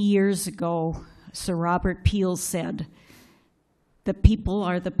 Many years ago, Sir Robert Peel said, the people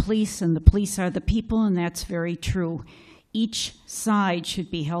are the police and the police are the people, and that's very true. Each side should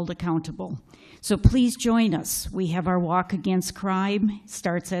be held accountable. So please join us. We have our Walk Against Crime. It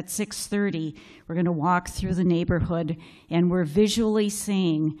starts at 6:30. We're going to walk through the neighborhood, and we're visually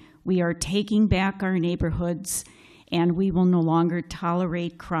saying we are taking back our neighborhoods, and we will no longer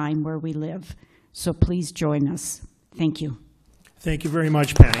tolerate crime where we live. So please join us. Thank you. Thank you very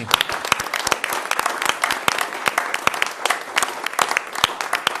much, Penny.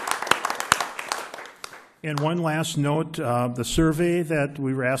 And one last note, the survey that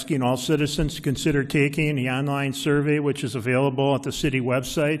we were asking all citizens to consider taking, the online survey, which is available at the city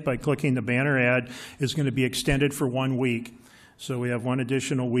website by clicking the banner ad, is going to be extended for 1 week. So we have one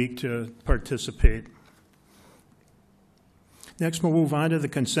additional week to participate. Next, we'll move on to the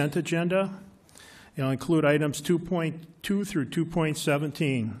consent agenda. It'll include items 2.2 through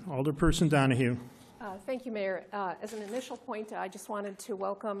 2.17. Alderperson Donahue. Thank you, Mayor. As an initial point, I just wanted to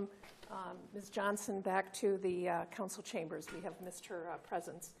welcome Ms. Johnson back to the council chambers. We have missed her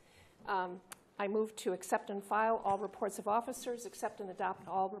presence. I move to accept and file all reports of officers, accept and adopt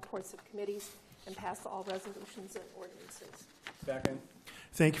all reports of committees, and pass all resolutions and ordinances. Second.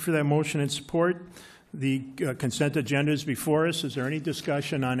 Thank you for that motion and support. The consent agenda is before us. Is there any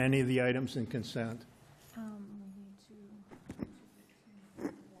discussion on any of the items in consent?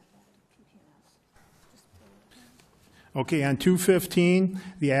 Okay, on 215,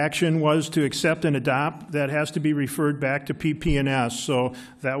 the action was to accept and adopt. That has to be referred back to PP&S, so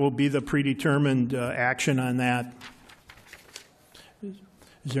that will be the predetermined action on that.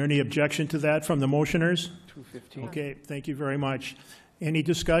 Is there any objection to that from the motioners? 215. Okay, thank you very much. Any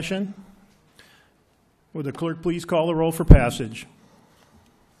discussion? Would the clerk please call the roll for passage?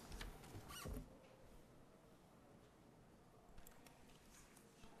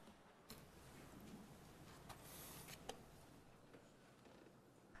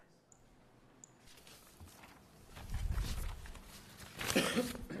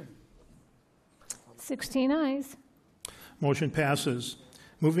 Sixteen ayes. Motion passes.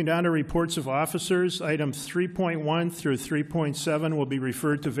 Moving down to reports of officers, items 3.1 through 3.7 will be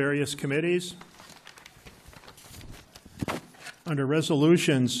referred to various committees. Under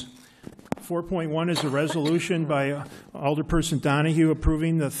resolutions, 4.1 is a resolution by Alderperson Donahue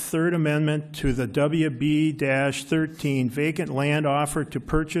approving the third amendment to the WB-13 vacant land offer to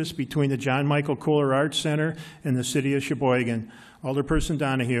purchase between the John Michael Kohler Arts Center and the City of Sheboygan. Alderperson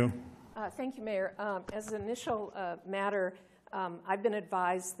Donahue. Thank you, Mayor. As an initial matter, I've been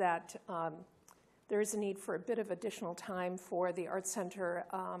advised that there is a need for a bit of additional time for the Arts Center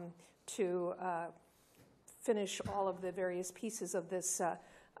to finish all of the various pieces of this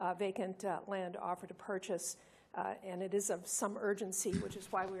vacant land offer to purchase, and it is of some urgency, which is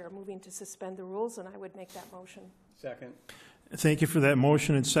why we are moving to suspend the rules, and I would make that motion. Second. Thank you for that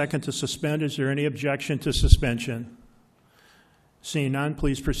motion and second to suspend. Is there any objection to suspension? Seeing none,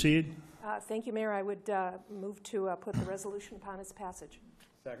 please proceed. Thank you, Mayor. I would move to put the resolution upon its passage.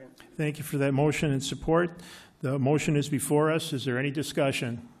 Second. Thank you for that motion and support. The motion is before us. Is there any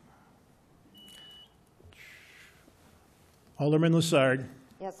discussion? Alderman Lassard.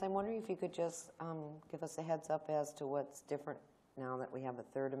 Yes, I'm wondering if you could just give us a heads up as to what's different now that we have a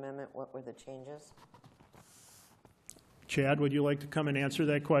third amendment. What were the changes? Chad, would you like to come and answer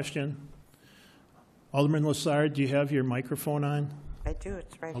that question? Alderman Lassard, do you have your microphone on? I do.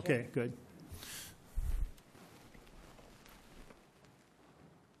 It's right here. Okay, good.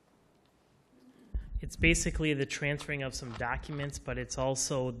 It's basically the transferring of some documents, but it's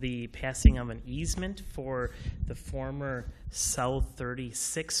also the passing of an easement for the former South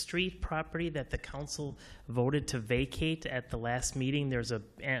 36th Street property that the council voted to vacate at the last meeting. There's a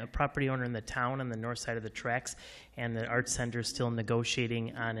property owner in the town on the north side of the tracks, and the Arts Center is still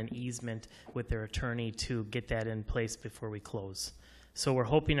negotiating on an easement with their attorney to get that in place before we close. So we're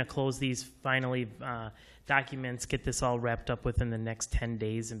hoping to close these finally documents, get this all wrapped up within the next 10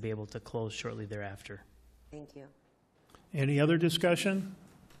 days and be able to close shortly thereafter. Thank you. Any other discussion?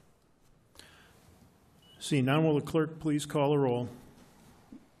 Seeing none, will the clerk please call a roll?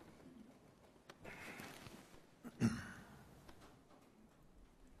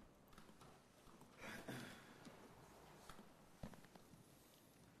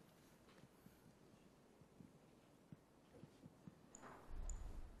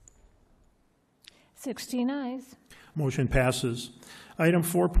 Ayes. Motion passes. Item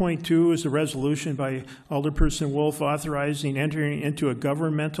 4.2 is a resolution by Alderperson Wolf authorizing entering into a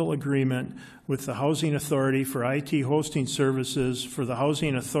governmental agreement with the Housing Authority for IT hosting services for the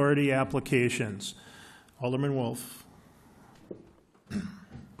Housing Authority applications. Alderman Wolf.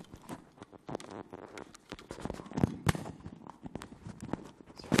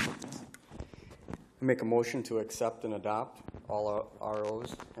 Make a motion to accept and adopt all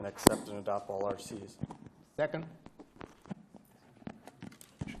ROs and accept and adopt all RCs. Second.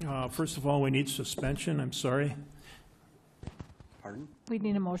 First of all, we need suspension. I'm sorry. Pardon? We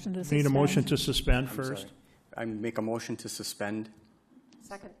need a motion to suspend. Need a motion to suspend I'm first. sorry. I make a motion to suspend.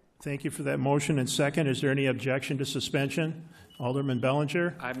 Second. Thank you for that motion and second. Is there any objection to suspension? Alderman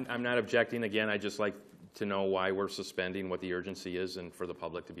Bellinger? I'm not objecting. Again, I'd just like to know why we're suspending, what the urgency is, and for the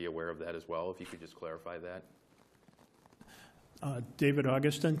public to be aware of that as well, if you could just clarify that. David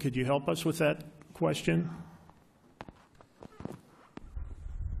Augustin, could you help us with that question?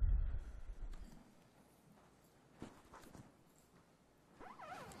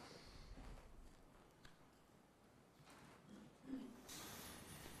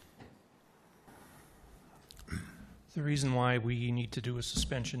 The reason why we need to do a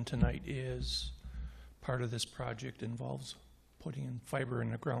suspension tonight is part of this project involves putting in fiber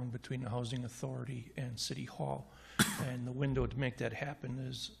in the ground between the Housing Authority and City Hall. And the window to make that happen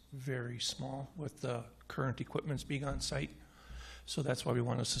is very small with the current equipments being on site. So that's why we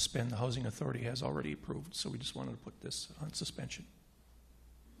want to suspend. The Housing Authority has already approved, so we just wanted to put this on suspension.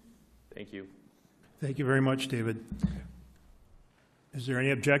 Thank you. Thank you very much, David. Is there any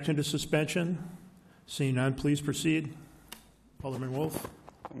objection to suspension? Seeing none, please proceed. Alderman Wolf.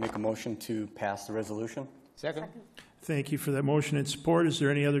 Make a motion to pass the resolution. Second. Thank you for that motion and support. Is there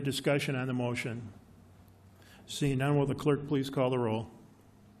any other discussion on the motion? Seeing none, will the clerk please call the roll?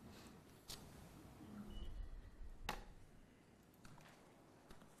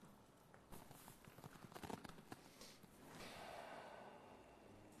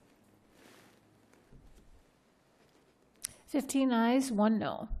 Ayes, 1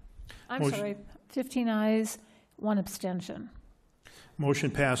 no. I'm Motion- sorry, 15 ayes, 1 abstention.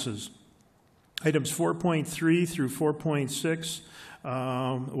 Motion passes. Items 4.3 through 4.6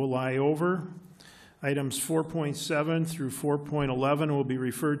 will lie over. Items 4.7 through 4.11 will be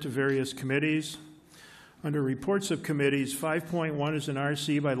referred to various committees. Under reports of committees, 5.1 is an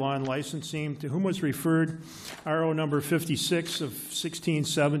RC by Law and Licensing, to whom was referred RO number 56 of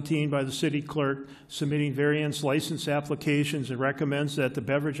 1617 by the city clerk, submitting variance license applications, and recommends that the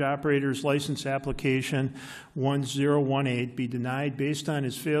beverage operator's license application 1018 be denied based on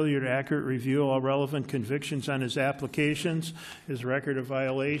his failure to accurately review all relevant convictions on his applications, his record of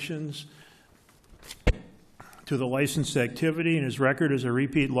violations to the licensed activity, and his record as a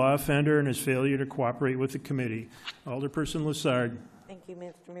repeat law offender, and his failure to cooperate with the committee. Alderperson Lassard. Thank you,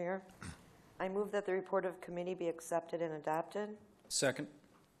 Mr. Mayor. I move that the report of committee be accepted and adopted. Second.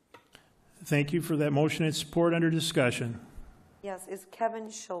 Thank you for that motion and support. Under discussion. Yes, is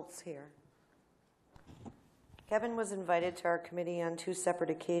Kevin Schultz here? Kevin was invited to our committee on 2 separate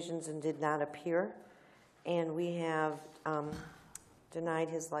occasions and did not appear, and we have denied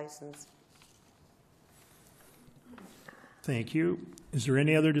his license. Thank you. Is there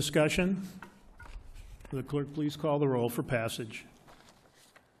any other discussion? Will the clerk please call the roll for passage?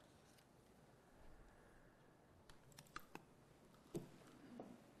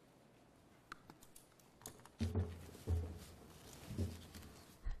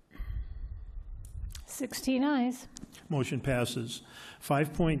 Sixteen ayes. Motion passes.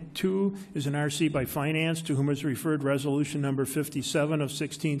 5.2 is an RC by Finance, to whom is referred resolution number 57 of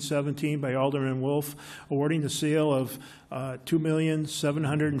 1617 by Alderman Wolf, awarding the sale of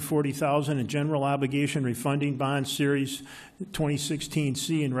 $2,740,000 in general obligation refunding bond series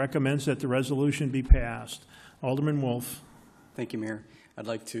 2016C, and recommends that the resolution be passed. Alderman Wolf. Thank you, Mayor. I'd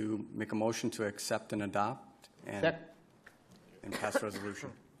like to make a motion to accept and adopt and pass the resolution.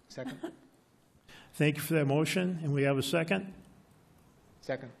 Second. Thank you for that motion. And we have a second?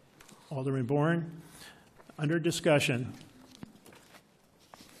 Second. Alderman Bourne. Under discussion.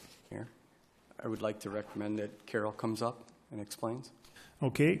 Mayor, I would like to recommend that Carol comes up and explains.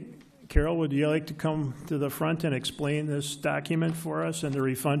 Okay. Carol, would you like to come to the front and explain this document for us and the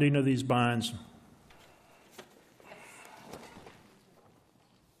refunding of these bonds?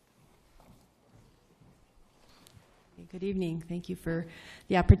 Good evening. Thank you for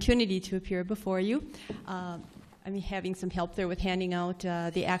the opportunity to appear before you. I'm having some help there with handing out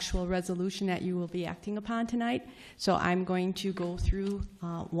the actual resolution that you will be acting upon tonight. So I'm going to go through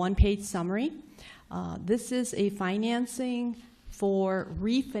one-page summary. This is a financing for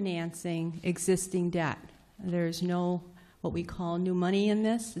refinancing existing debt. There's no what we call new money in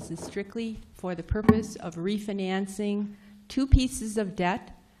this. This is strictly for the purpose of refinancing 2 pieces of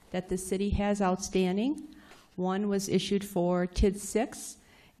debt that the city has outstanding. One was issued for TID 6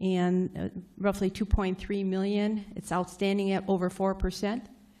 and roughly $2.3 million. It's outstanding at over 4%.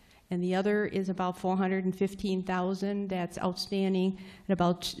 And the other is about $415,000. That's outstanding at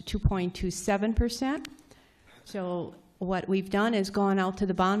about 2.27%. So what we've done is gone out to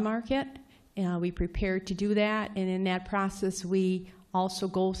the bond market. We prepared to do that. And in that process, we also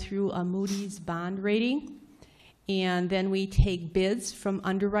go through a Moody's bond rating. And then we take bids from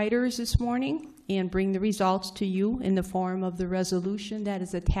underwriters this morning and bring the results to you in the form of the resolution that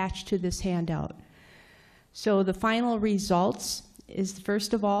is attached to this handout. So the final results is,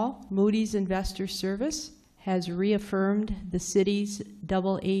 first of all, Moody's Investor Service has reaffirmed the city's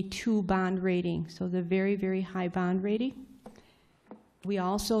AA2 bond rating, so the very, very high bond rating. We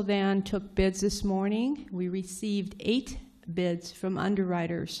also then took bids this morning. We received 8 bids from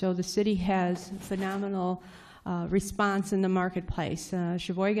underwriters, so the city has phenomenal response in the marketplace.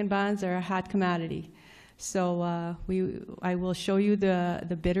 Sheboygan bonds are a hot commodity. So I will show you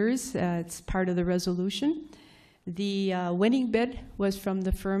the bidders. It's part of the resolution. The winning bid was from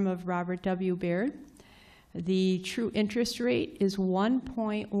the firm of Robert W. Baird. The true interest rate is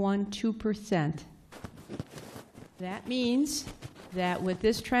 1.12%. That means that with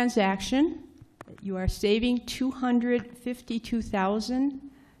this transaction, you are saving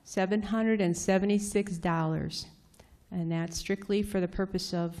 $252,776, and that's strictly for the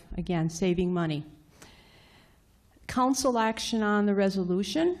purpose of, again, saving money. Council action on the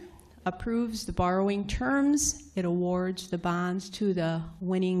resolution approves the borrowing terms, it awards the bonds to the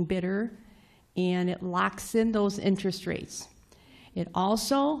winning bidder, and it locks in those interest rates. It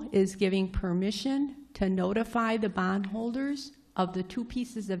also is giving permission to notify the bondholders of the 2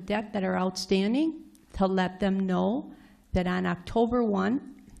 pieces of debt that are outstanding, to let them know that on October 1,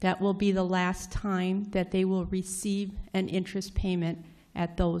 that will be the last time that they will receive an interest payment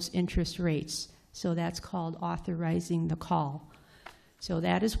at those interest rates. So that's called authorizing the call. So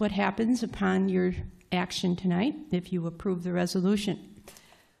that is what happens upon your action tonight if you approve the resolution.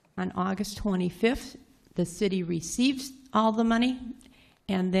 On August 25th, the city receives all the money,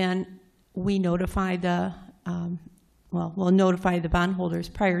 and then we notify the, we'll notify the bondholders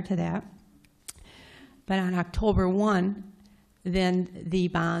prior to that. But on October 1, then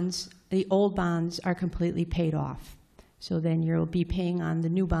the old bonds are completely paid off. So then you'll be paying on the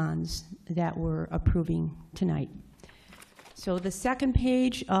new bonds that we're approving tonight. So the second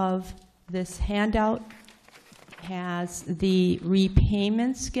page of this handout has the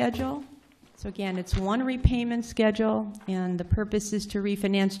repayment schedule. So again, it's one repayment schedule, and the purpose is to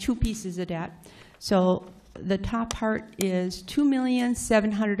refinance two pieces of debt. So the top part is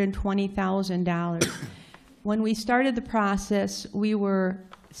 $2,720,000. When we started the process, we were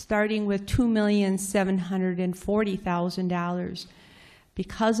starting with $2,740,000.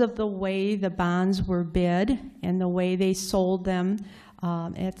 Because of the way the bonds were bid and the way they sold them,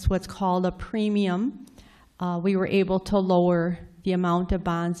 it's what's called a premium. We were able to lower the amount of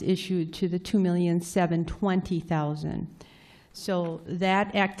bonds issued to the $2,720,000. So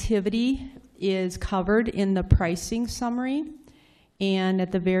that activity is covered in the pricing summary. And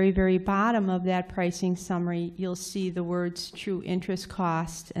at the very, very bottom of that pricing summary, you'll see the words true interest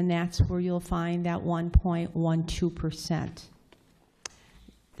cost, and that's where you'll find that 1.12%.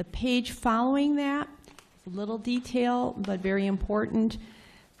 The page following that, a little detail, but very important.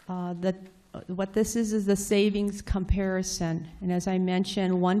 What this is the savings comparison. And as I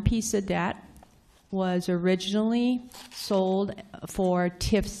mentioned, one piece of debt was originally sold for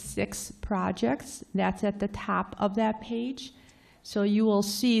TIF 6 projects. That's at the top of that page. So you will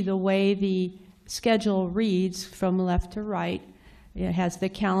see the way the schedule reads from left to right. It has the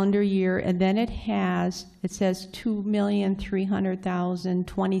calendar year, and then it says 2,300,000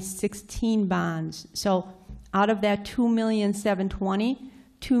 2016 bonds. So out of that 2,720,000,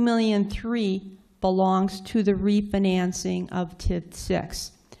 2,003,000 belongs to the refinancing of TID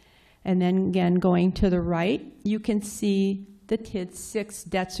 6. And then again, going to the right, you can see the TID 6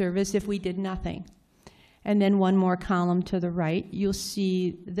 debt service if we did nothing. And then one more column to the right, you'll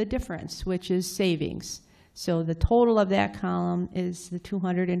see the difference, which is savings. So the total of that column is the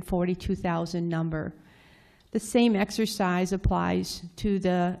 242,000 number. The same exercise applies to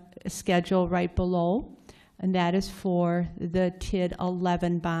the schedule right below, and that is for the TID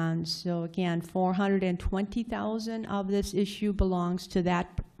 11 bonds. So again, 420,000 of this issue belongs to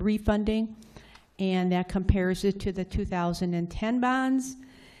that refunding, and that compares it to the 2010 bonds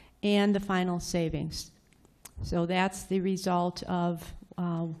and the final savings. So that's the result of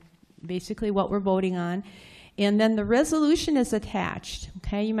basically what we're voting on. And then the resolution is attached.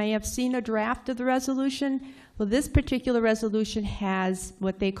 Okay, you may have seen a draft of the resolution. Well, this particular resolution has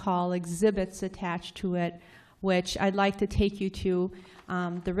what they call exhibits attached to it, which I'd like to take you to.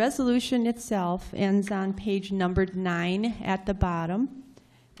 The resolution itself ends on page numbered 9 at the bottom,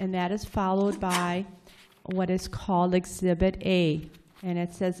 and that is followed by what is called Exhibit A, and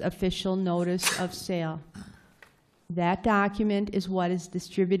it says official notice of sale. That document is what is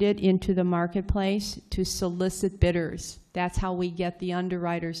distributed into the marketplace to solicit bidders. That's how we get the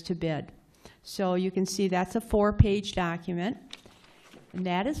underwriters to bid. So you can see that's a 4-page document. And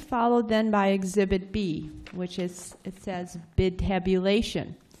that is followed then by Exhibit B, which is, it says bid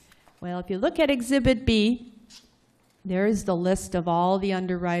tabulation. Well, if you look at Exhibit B, there is the list of all the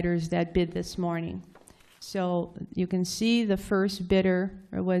underwriters that bid this morning. So you can see the first bidder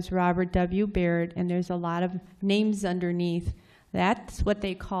was Robert W. Baird, and there's a lot of names underneath. That's what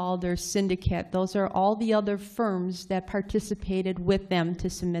they call their syndicate. Those are all the other firms that participated with them to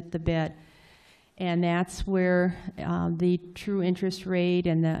submit the bid. And that's where the true interest rate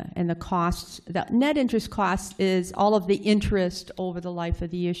and the costs, the net interest cost is all of the interest over the life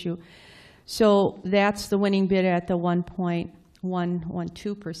of the issue. So that's the winning bid at the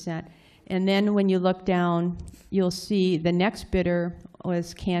 1.112%. And then when you look down, you'll see the next bidder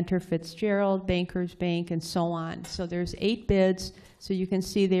was Cantor Fitzgerald, Bankers Bank, and so on. So there's 8 bids. So you can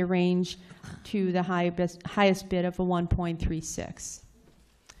see they range to the highest bid of a 1.36.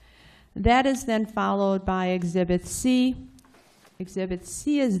 That is then followed by Exhibit C. Exhibit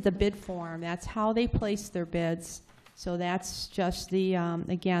C is the bid form. That's how they place their bids. So that's just the,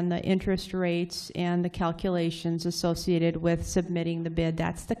 again, the interest rates and the calculations associated with submitting the bid.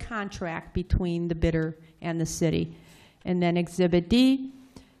 That's the contract between the bidder and the city. And then Exhibit D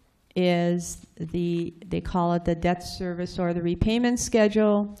is they call it the debt service or the repayment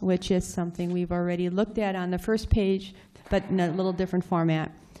schedule, which is something we've already looked at on the first page, but in a little different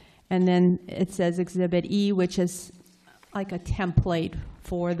format. And then it says Exhibit E, which is like a template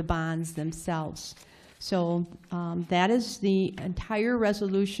for the bonds themselves. So that is the entire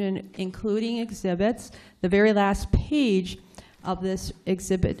resolution, including exhibits. The very last page of this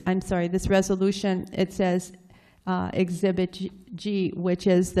this resolution, it says Exhibit G, which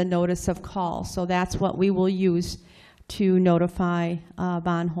is the notice of call. So that's what we will use to notify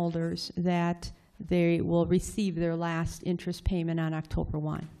bondholders that they will receive their last interest payment on October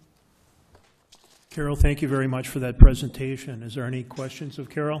 1. Carol, thank you very much for that presentation. Is there any questions of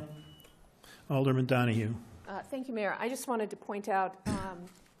Carol? Alderman Donahue. Thank you, Mayor. I just wanted to point out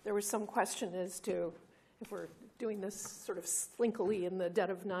there was some question as to if we're doing this sort of slinkily in the dead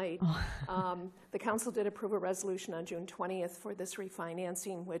of night. The council did approve a resolution on June 20th for this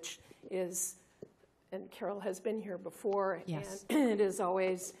refinancing, which is, and Carol has been here before, yes. And it is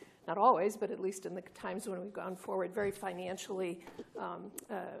always, not always, but at least in the times when we've gone forward, very financially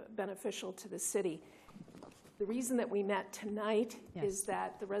beneficial to the city. The reason that we met tonight yes. is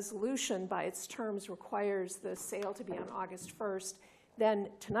that the resolution by its terms requires the sale to be on August 1st. Then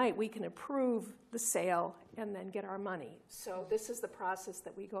tonight we can approve the sale and then get our money. So this is the process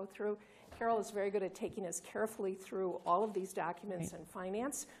that we go through. Carol is very good at taking us carefully through all of these documents and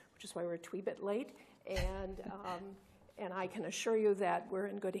finance, which is why we're a wee bit late. And I can assure you that we're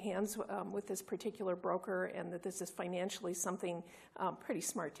in good hands with this particular broker, and that this is financially something pretty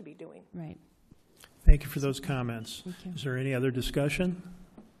smart to be doing. Right. Thank you for those comments. Thank you. Is there any other discussion?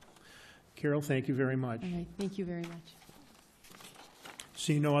 Carol, thank you very much. All right. Thank you very much.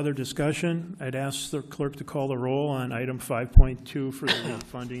 Seeing no other discussion, I'd ask the clerk to call the roll on item 5.2 for the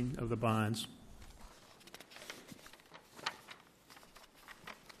funding of the bonds.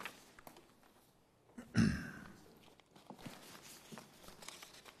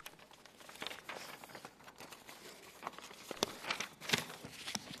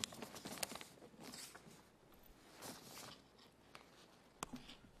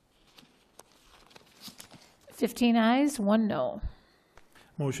 Fifteen ayes, 1 no.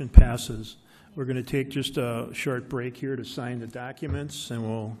 Motion passes. We're going to take just a short break here to sign the documents, and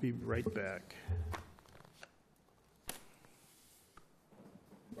we'll be right back.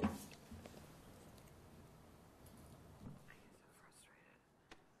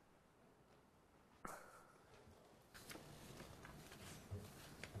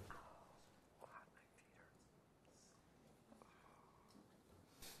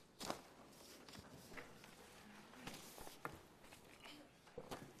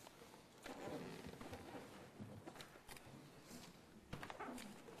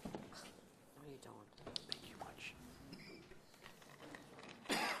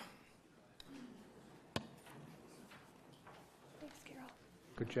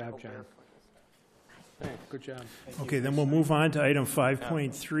 Good job, John. Thanks. Good job. Okay, then we'll move on to item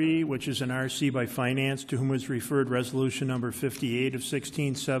 5.3, which is an RC by Finance, to whom was referred resolution number 58 of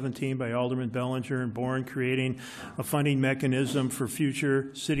 1617 by Alderman Bellinger and Bourne, creating a funding mechanism for future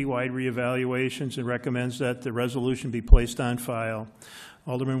citywide reevaluations, and recommends that the resolution be placed on file.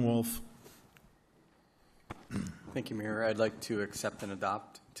 Alderman Wolf. Thank you, Mayor. I'd like to accept and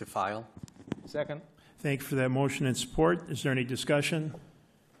adopt to file. Second. Thank you for that motion and support. Is there any discussion?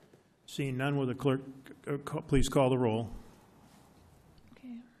 Seeing none, will the clerk please call the roll? Okay,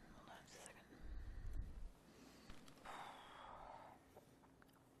 hold on a second.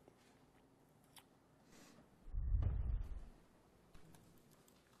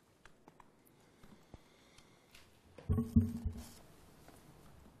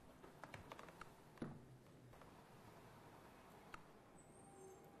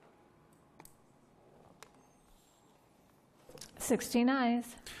 16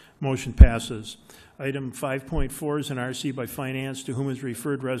 ayes. Motion passes. Item 5.4 is an RC by Finance, to whom is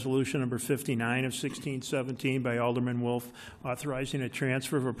referred resolution number 59 of 1617 by Alderman Wolf, authorizing a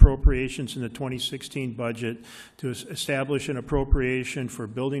transfer of appropriations in the 2016 budget to establish an appropriation for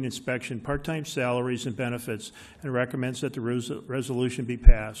building inspection, part-time salaries, and benefits, and recommends that the resolution be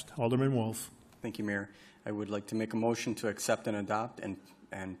passed. Alderman Wolf. Thank you, Mayor. I would like to make a motion to accept and adopt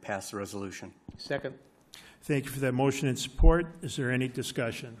and pass the resolution. Second. Thank you for that motion and support. Is there any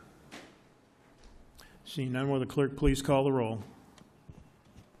discussion? Seeing none, will the clerk please call the roll?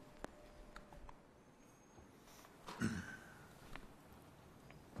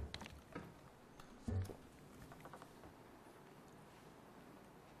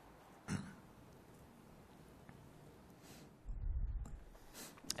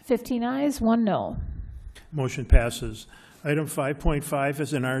 Fifteen ayes, 1 no. Motion passes. Item 5.5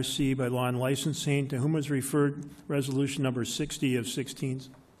 is an RC by Law and Licensing, to whom was referred resolution number 60 of 16. Did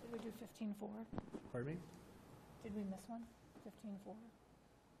we do 15-4? Pardon me? Did we miss one? 15-4?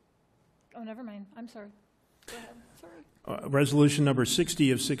 Oh, never mind. I'm sorry. Go ahead. Sorry. Resolution number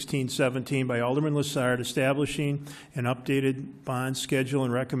 60 of 1617 by Alderman Lassard, establishing an updated bond schedule,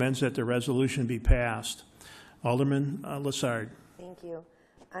 and recommends that the resolution be passed. Alderman Lassard. Thank you.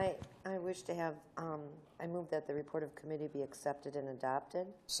 I wish to have, I move that the report of committee be accepted and adopted.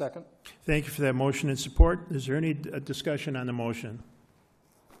 Second. Thank you for that motion and support. Is there any discussion on the motion?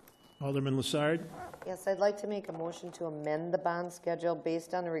 Alderman Lassard? Yes, I'd like to make a motion to amend the bond schedule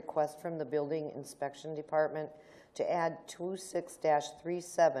based on a request from the Building Inspection Department to add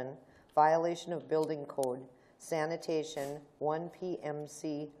 26-37, violation of building code, sanitation, 1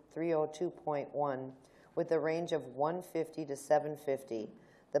 PMC 302.1, with a range of $150 to $750.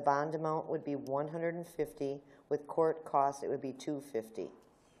 The bond amount would be $150. With court costs, it would be $250.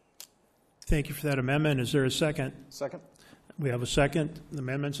 Thank you for that amendment. Is there a second? Second. We have a second. The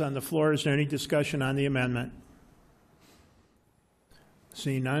amendment's on the floor. Is there any discussion on the amendment?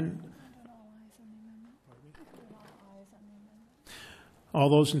 Seeing none. All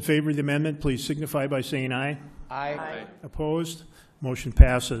those in favor of the amendment, please signify by saying aye. Aye. Opposed? Motion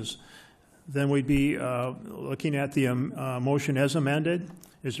passes. Then we'd be looking at the motion as amended.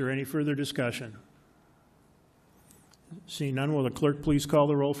 Is there any further discussion? Seeing none, will the clerk please call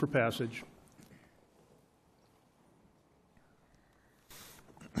the roll for passage?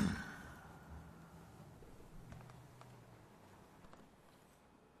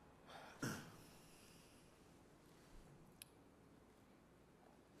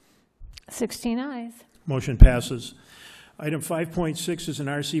 Sixteen ayes. Motion passes. Item 5.6 is an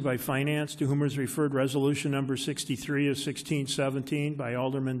RC by Finance, to whom is referred Resolution Number 63 of 1617 by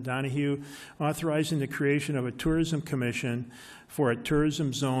Alderman Donahue, authorizing the creation of a tourism commission for a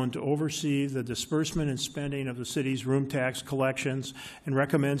tourism zone to oversee the disbursement and spending of the city's room tax collections, and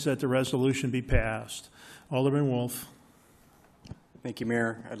recommends that the resolution be passed. Alderman Wolf. Thank you,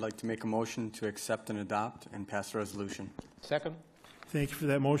 Mayor. I'd like to make a motion to accept and adopt and pass the resolution. Second. Thank you for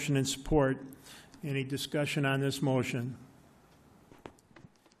that motion and support. Any discussion on this motion?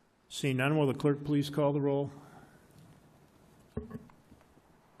 Seeing none, will the clerk please call the roll?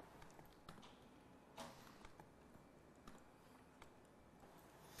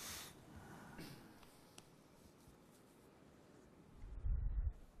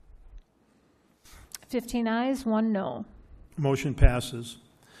 Fifteen ayes, 1 no. Motion passes.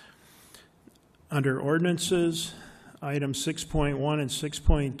 Under ordinances, items 6.1 and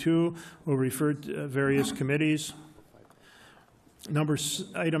 6.2 will refer to various committees.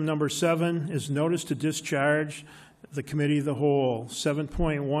 Item number 7 is notice to discharge the committee of the whole.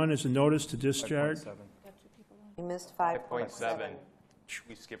 7.1 is a notice to discharge. You missed 5.7.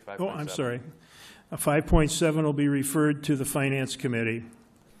 We skipped 5.7. Oh, I'm sorry. 5.7 will be referred to the Finance Committee.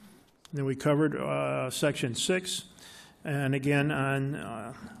 Then we covered Section 6. And again,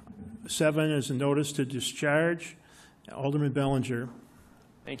 on 7 is a notice to discharge. Alderman Bellinger.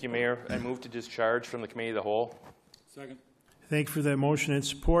 Thank you, Mayor. I move to discharge from the committee of the whole. Second. Thank you for that motion and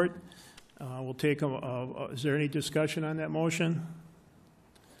support. We'll take is there any discussion on that motion?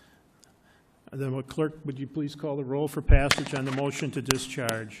 Then, clerk, would you please call the roll for passage on the motion to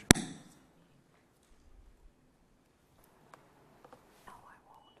discharge?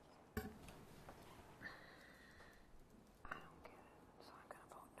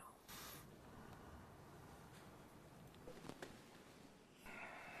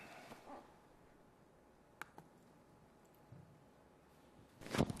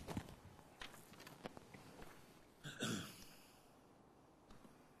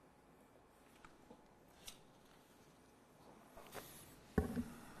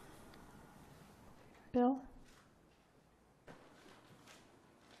 Bill?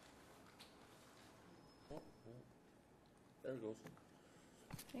 There it goes.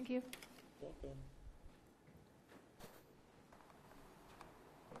 Thank you. Welcome.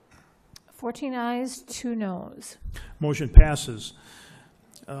 14 ayes, 2 noes. Motion passes.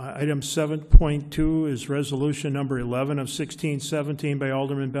 Item 7.2 is resolution number 11 of 1617 by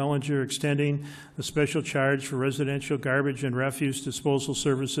Alderman Bellinger, extending the special charge for residential garbage and refuse disposal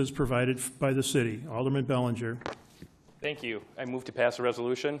services provided by the city. Alderman Bellinger. Thank you. I move to pass a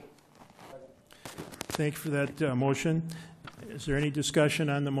resolution. Thank you for that motion. Is there any discussion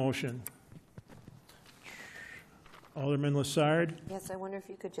on the motion? Alderman Lassard. Yes, I wonder if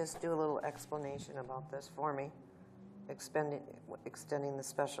you could just do a little explanation about this for me. Extending the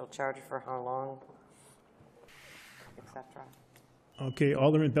special charge for how long, etc. Okay,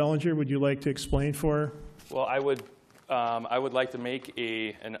 Alderman Bellinger, would you like to explain for her? Well, I would like to make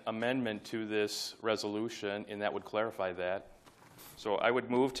an amendment to this resolution, and that would clarify that. So I would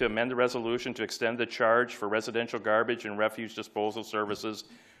move to amend the resolution to extend the charge for residential garbage and refuse disposal services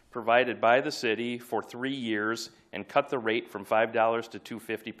provided by the city for 3 years and cut the rate from $5 to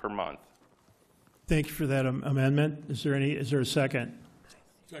 $2.50 per month. Thank you for that amendment. Is there a second?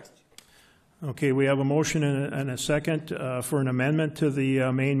 Second. Okay, we have a motion and a second for an amendment to the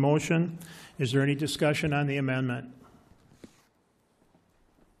main motion. Is there any discussion on the amendment?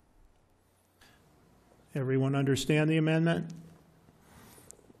 Everyone understand the amendment?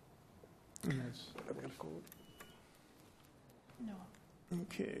 No.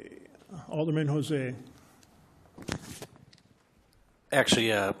 Okay. Alderman Jose.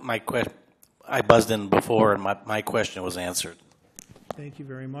 Actually, I buzzed in before, and my question was answered. Thank you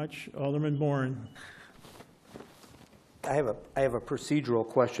very much. Alderman Bourne. I have a procedural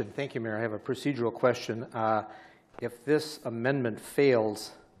question. Thank you, Mayor. I have a procedural question. If this amendment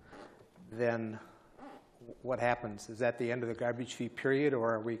fails, then what happens? Is that the end of the garbage fee period,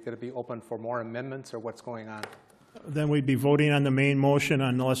 or are we going to be open for more amendments, or what's going on? Then we'd be voting on the main motion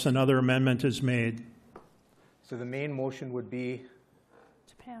unless another amendment is made. So the main motion would be?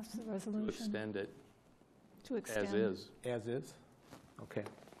 To pass the resolution. To extend it. To extend. As is. As is? Okay.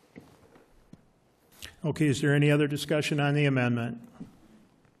 Okay, is there any other discussion on the amendment?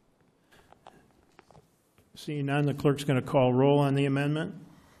 Seeing none, the clerk's going to call roll on the amendment.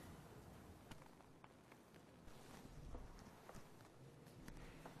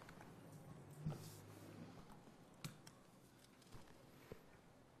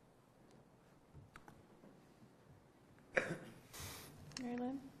 Mary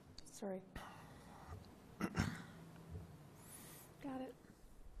Lynn? Sorry. Got it.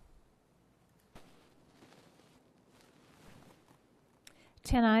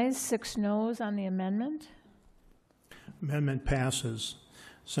 Ten ayes, 6 noes on the amendment. Amendment passes.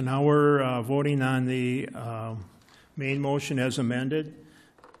 So now we're voting on the main motion as amended,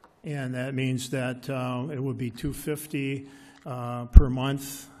 and that means that it would be $250 per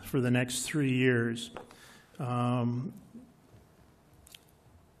month for the next 3 years.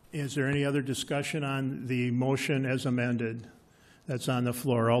 Is there any other discussion on the motion as amended that's on the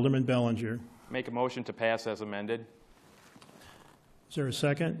floor? Alderman Bellinger. Make a motion to pass as amended. Is there a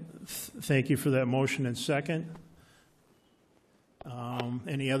second? Thank you for that motion and second.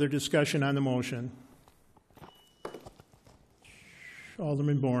 Any other discussion on the motion?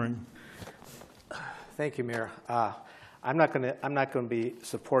 Alderman Bourne. Thank you, Mayor. I'm not going to be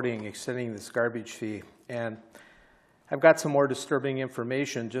supporting extending this garbage fee, and I've got some more disturbing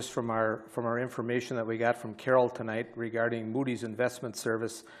information just from our information that we got from Carol tonight regarding Moody's Investment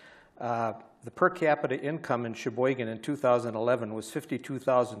Service. The per capita income in Sheboygan in 2011 was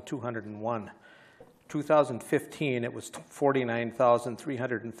 $52,201. 2015, it was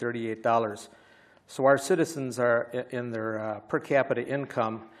 $49,338. So our citizens are in their per capita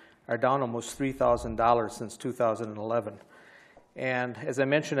income are down almost $3,000 since 2011. And as I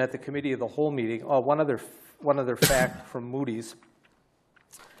mentioned at the committee of the whole meeting, one other fact from Moody's: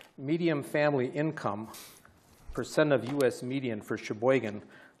 median family income percent of U.S. median for Sheboygan,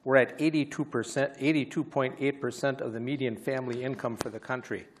 we're at 82.8% of the median family income for the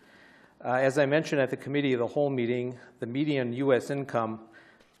country. As I mentioned at the committee of the whole meeting, the median U.S. income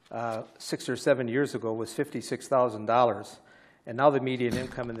 6 or 7 years ago was $56,000, and now the median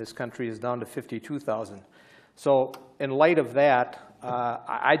income in this country is down to $52,000. So in light of that,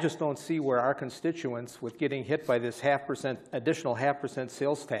 I just don't see where our constituents, with getting hit by this additional 0.5%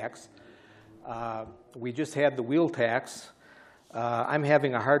 sales tax, we just had the wheel tax. I'm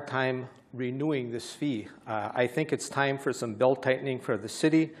having a hard time renewing this fee. I think it's time for some belt tightening for the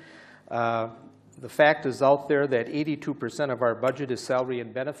city. The fact is out there that 82% of our budget is salary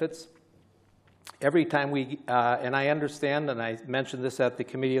and benefits. Every time and I understand, and I mentioned this at the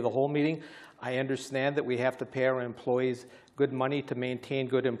committee of the whole meeting, I understand that we have to pay our employees good money to maintain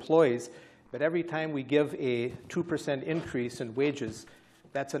good employees, but every time we give a 2% increase in wages,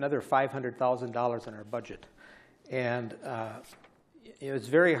 that's another $500,000 in our budget. And it's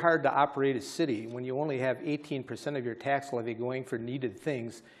very hard to operate a city when you only have 18% of your tax levy going for needed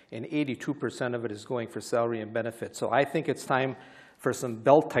things and 82% of it is going for salary and benefits. So I think it's time for some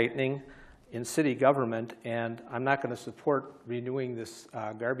belt tightening in city government, and I'm not going to support renewing this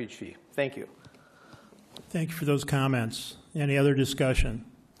garbage fee. Thank you. Thank you for those comments. Any other discussion?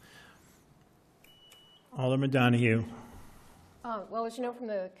 Alderman Donahue. Well, as you know from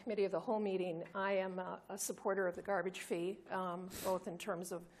the committee of the whole meeting, I am a supporter of the garbage fee, both in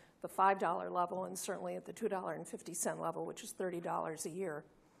terms of the $5 level and certainly at the $2.50 level, which is $30 a year.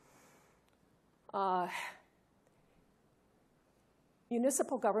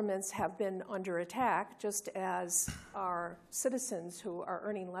 Municipal governments have been under attack, just as our citizens who are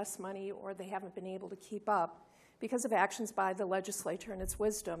earning less money or they haven't been able to keep up because of actions by the legislature and its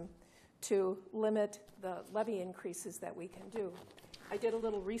wisdom to limit the levy increases that we can do. I did a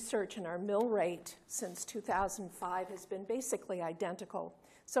little research, and our mill rate since 2005 has been basically identical.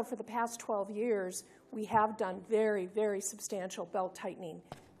 So for the past 12 years, we have done very, very substantial belt tightening.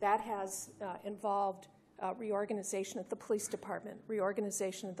 That has involved reorganization at the police department,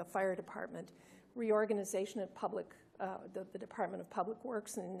 reorganization at the fire department, reorganization at public the Department of Public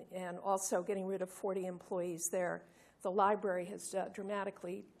Works and also getting rid of 40 employees there. The library has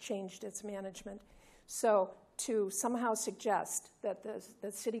dramatically changed its management. So to somehow suggest that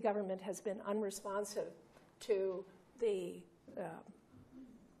the city government has been unresponsive to the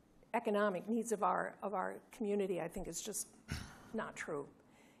economic needs of our community, I think is just not true.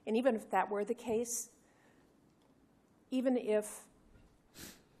 And even if that were the case, even if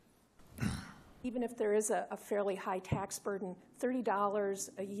there is a fairly high tax burden, $30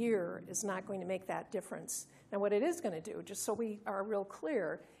 a year is not going to make that difference. Now, what it is going to do, just so we are real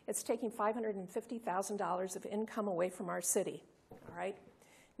clear, it's taking $550,000 of income away from our city, all right?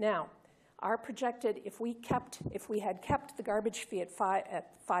 Now, our projected, if we had kept the garbage fee at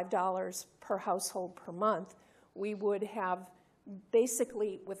 $5 per household per month, we would have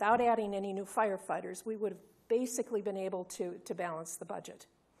basically, without adding any new firefighters, we would have basically been able to balance the budget.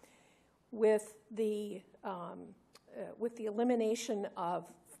 With the elimination of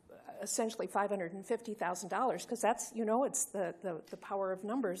essentially $550,000, because that's, it's the power of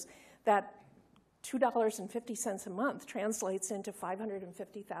numbers, that $2.50 a month translates into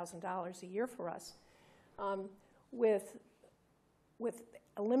 $550,000 a year for us. With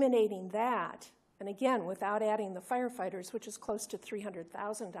eliminating that, and again, without adding the firefighters, which is close to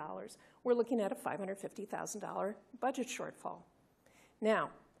 $300,000, we're looking at a $550,000 budget shortfall.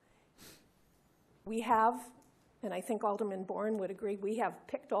 Now, we have, and I think Alderman Bourne would agree, we have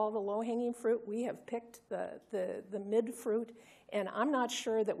picked all the low-hanging fruit. We have picked the mid-fruit, and I'm not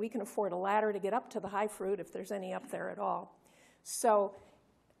sure that we can afford a ladder to get up to the high fruit if there's any up there at all. So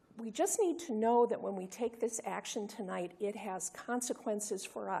we just need to know that when we take this action tonight, it has consequences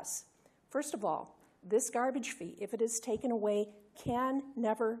for us. First of all, this garbage fee, if it is taken away, can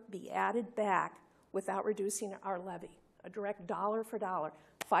never be added back without reducing our levy, a direct dollar for dollar.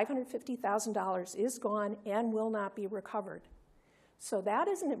 $550,000 is gone and will not be recovered. So that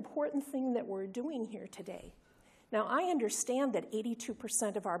is an important thing that we're doing here today. Now, I understand that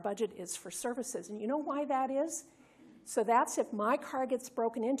 82% of our budget is for services, and you know why that is? So that's if my car gets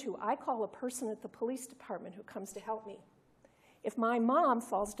broken into, I call a person at the police department who comes to help me. If my mom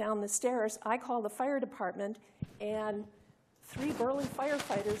falls down the stairs, I call the fire department, and 3 burly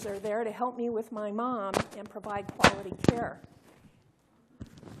firefighters are there to help me with my mom and provide quality care.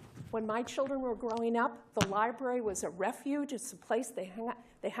 When my children were growing up, the library was a refuge. It's a place they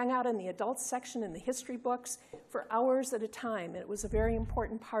hung out in the adult section in the history books for hours at a time. It was a very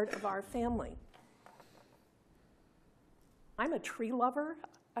important part of our family. I'm a tree lover.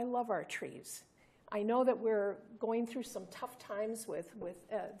 I love our trees. I know that we're going through some tough times with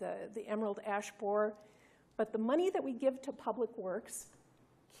the emerald ash borer, but the money that we give to Public Works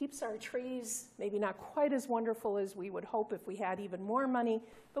keeps our trees maybe not quite as wonderful as we would hope if we had even more money,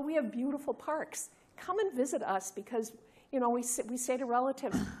 but we have beautiful parks. Come and visit us because, we say to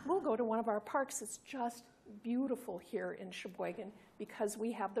relatives, we'll go to one of our parks. It's just beautiful here in Sheboygan because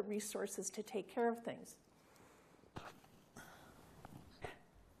we have the resources to take care of things.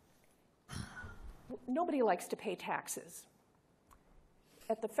 Nobody likes to pay taxes.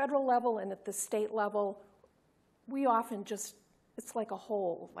 At the federal level and at the state level, we often just, it's like a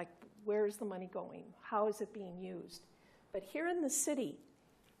hole, like where's the money going? How is it being used? But here in the city,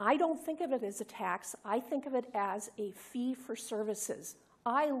 I don't think of it as a tax. I think of it as a fee for services.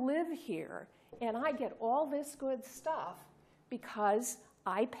 I live here, and I get all this good stuff because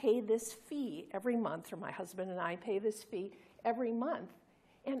I pay this fee every month, or my husband and I pay this fee every month.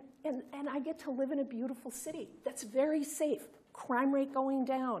 And I get to live in a beautiful city that's very safe, crime rate going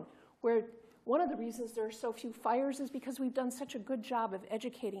down, where one of the reasons there are so few fires is because we've done such a good job of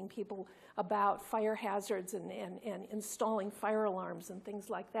educating people about fire hazards and installing fire alarms and things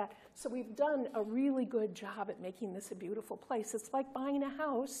like that. So we've done a really good job at making this a beautiful place. It's like buying a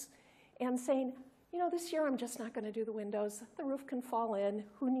house and saying, this year I'm just not going to do the windows. The roof can fall in.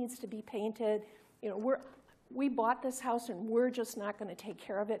 Who needs to be painted? We bought this house and we're just not going to take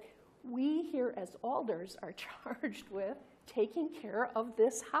care of it. We here as alders are charged with taking care of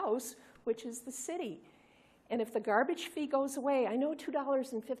this house, which is the city. And if the garbage fee goes away, I know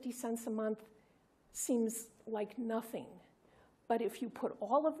 $2.50 a month seems like nothing. But if you put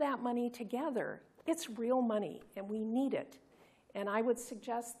all of that money together, it's real money, and we need it. And I would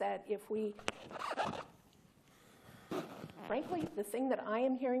suggest that if we, frankly, the thing that I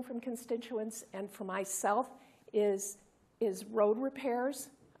am hearing from constituents and for myself is road repairs.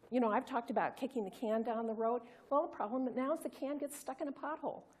 I've talked about kicking the can down the road. Well, the problem now is the can gets stuck in a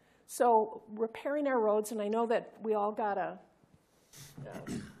pothole. So repairing our roads, and I know that we all got I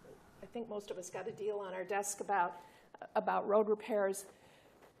think most of us got a deal on our desk about road repairs.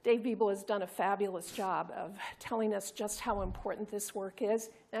 Dave Biebel has done a fabulous job of telling us just how important this work is.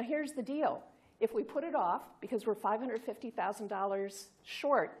 Now here's the deal. If we put it off because we're $550,000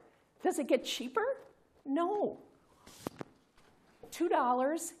 short, does it get cheaper? No.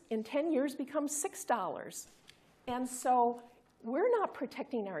 $2 in 10 years becomes $6. And so we're not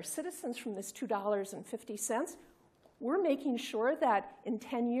protecting our citizens from this $2.50. We're making sure that in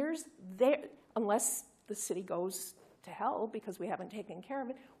 10 years, unless the city goes to hell because we haven't taken care of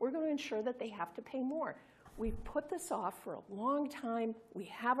it, we're going to ensure that they have to pay more. We've put this off for a long time. We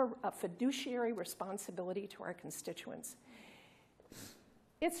have a fiduciary responsibility to our constituents.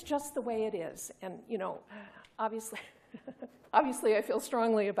 It's just the way it is. And, you know, obviously, obviously I feel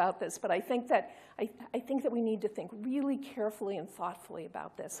strongly about this, but I think that we need to think really carefully and thoughtfully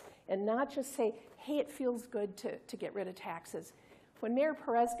about this and not just say, hey, it feels good to get rid of taxes. When Mayor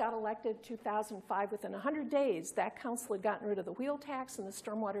Perez got elected in 2005, within 100 days, that council had gotten rid of the wheel tax and the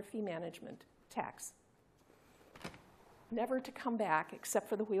stormwater fee management tax. Never to come back except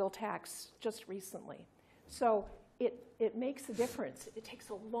for the wheel tax just recently. So it makes a difference. It takes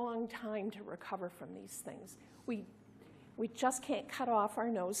a long time to recover from these things. We just can't cut off our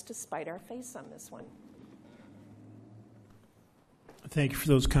nose to spite our face on this one. Thank you for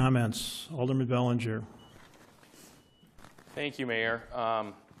those comments. Alderman Bellinger. Thank you, Mayor.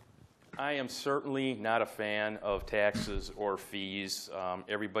 I am certainly not a fan of taxes or fees.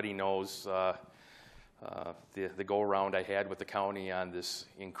 Everybody knows the go-around I had with the county on this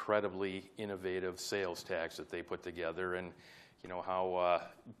incredibly innovative sales tax that they put together, and you know how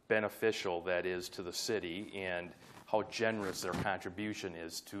beneficial that is to the city and how generous their contribution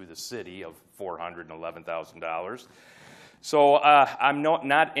is to the city of $411,000. So I'm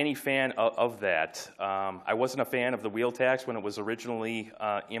not any fan of that. I wasn't a fan of the wheel tax when it was originally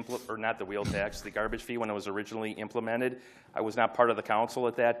the garbage fee when it was originally implemented. I was not part of the council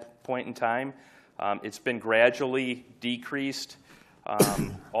at that point in time. It's been gradually decreased.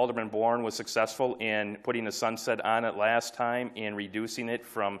 Alderman Bourne was successful in putting a sunset on it last time and reducing it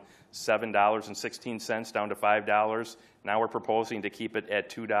from $7.16 down to $5. Now we're proposing to keep it at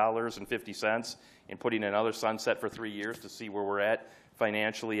 $2.50 and putting another sunset for 3 years to see where we're at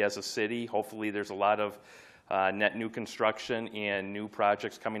financially as a city. Hopefully there's a lot of net new construction and new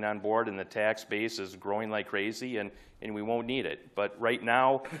projects coming on board, and the tax base is growing like crazy, and we won't need it. But right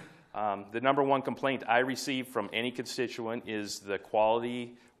now, the number one complaint I receive from any constituent is the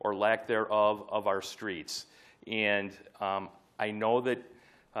quality or lack thereof of our streets. And I know that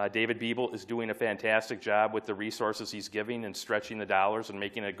David Biebel is doing a fantastic job with the resources he's giving and stretching the dollars and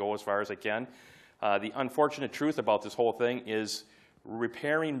making it go as far as it can. The unfortunate truth about this whole thing is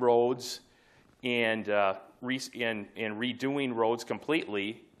repairing roads and redoing roads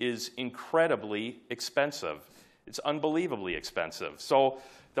completely is incredibly expensive. It's unbelievably expensive. So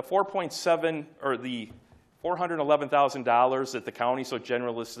the $411,000 that the county so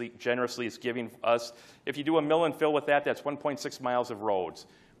generously is giving us, if you do a mill and fill with that, that's 1.6 miles of roads.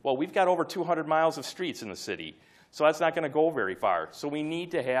 Well, we've got over 200 miles of streets in the city, so that's not going to go very far. So we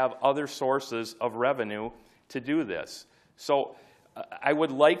need to have other sources of revenue to do this. So I would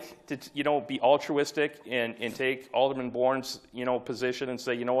like to, be altruistic and take Alderman Bourne's, position and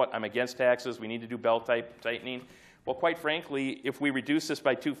say, you know what, I'm against taxes. We need to do belt tightening. Well, quite frankly, if we reduce this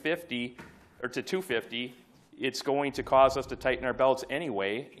by $250 or to $250, it's going to cause us to tighten our belts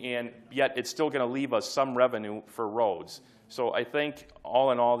anyway, and yet it's still going to leave us some revenue for roads. So I think,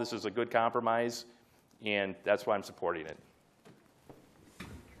 all in all, this is a good compromise, and that's why I'm supporting it.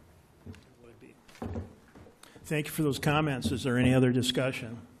 Thank you for those comments. Is there any other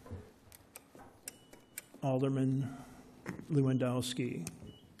discussion? Alderman Lewandowski.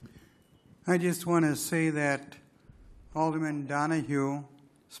 I just want to say that Alderman Donahue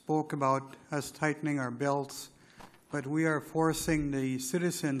spoke about us tightening our belts, but we are forcing the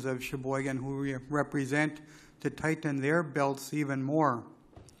citizens of Sheboygan who we represent to tighten their belts even more.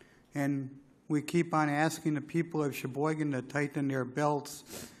 And we keep on asking the people of Sheboygan to tighten their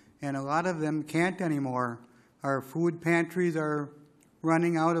belts, and a lot of them can't anymore. Our food pantries are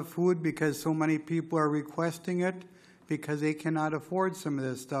running out of food because so many people are requesting it because they cannot afford some of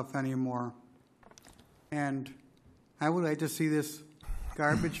this stuff anymore. And I would like to see this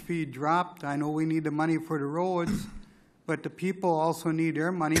garbage fee dropped. I know we need the money for the roads, but the people also need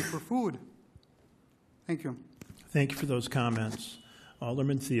their money for food. Thank you. Thank you for those comments.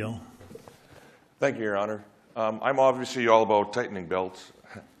 Alderman Thiel. Thank you, Your Honor. I'm obviously all about tightening belts.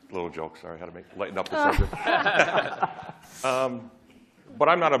 Little joke, sorry, I had to lighten up the subject. But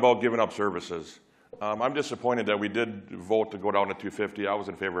I'm not about giving up services. I'm disappointed that we did vote to go down to $250. I was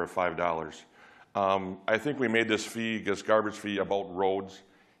in favor of $5. I think we made this garbage fee about roads,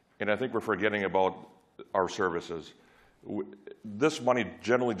 And I think we're forgetting about our services. This money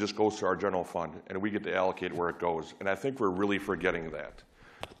generally just goes to our general fund, and we get to allocate where it goes. And I think we're really forgetting that.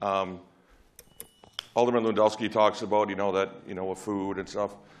 Alderman Lewandowski talks about, with food and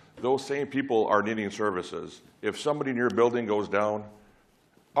stuff. Those same people are needing services. If somebody in your building goes down,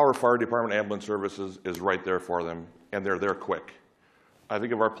 our fire department ambulance services is right there for them, and they're there quick. I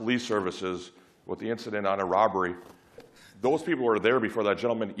think of our police services with the incident on a robbery. Those people were there before that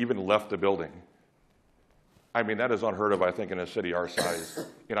gentleman even left the building. I mean, that is unheard of, I think, in a city our size,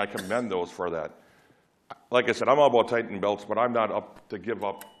 and I commend those for that. Like I said, I'm all about tightening belts, but I'm not up to give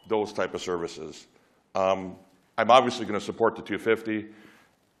up those type of services. I'm obviously going to support the $250.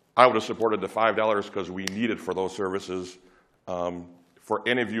 I would have supported the $5 because we need it for those services. For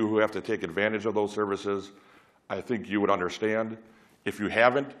any of you who have to take advantage of those services, I think you would understand. If you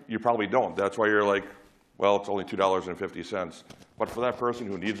haven't, you probably don't. That's why you're like, well, it's only $2.50. But for that person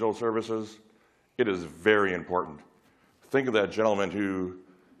who needs those services, it is very important. Think of that gentleman who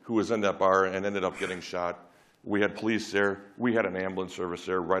was in that bar and ended up getting shot. We had police there. We had an ambulance service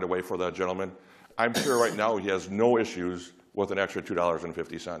there right away for that gentleman. I'm sure right now he has no issues with an extra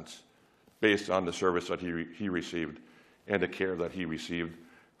 $2.50 based on the service that he received and the care that he received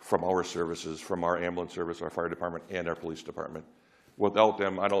from our services, from our ambulance service, our fire department, and our police department. Without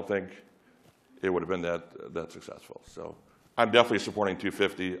them, I don't think it would have been that successful. So I'm definitely supporting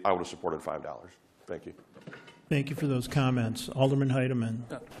 $250. I would have supported $5. Thank you. Thank you for those comments. Alderman Heidemann.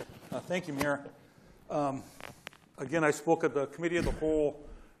 Thank you, Mayor. Again, I spoke at the committee of the whole.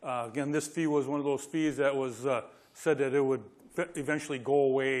 Again, this fee was one of those fees that was said that it would eventually go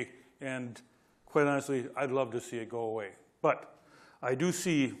away, and quite honestly, I'd love to see it go away. But I do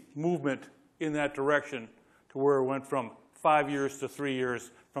see movement in that direction to where it went from 5 years to 3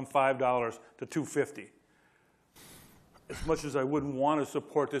 years, from $5 to $250. As much as I wouldn't want to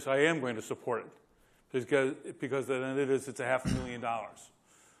support this, I am going to support it because then it's a $500,000.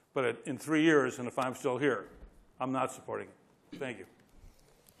 But in 3 years, and if I'm still here, I'm not supporting it. Thank you.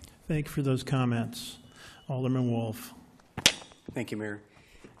 Thank you for those comments. Alderman Wolf. Thank you, Mayor.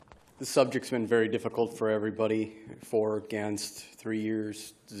 The subject's been very difficult for everybody, for, against, 3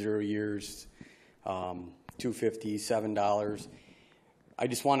 years, 0 years, $250, $7. I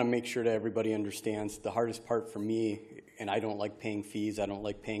just want to make sure that everybody understands the hardest part for me, and I don't like paying fees, I don't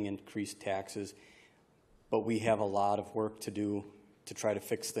like paying increased taxes, but we have a lot of work to do to try to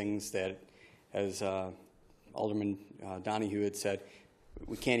fix things that, as Alderman Donahue had said,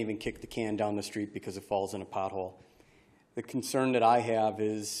 we can't even kick the can down the street because it falls in a pothole. The concern that I have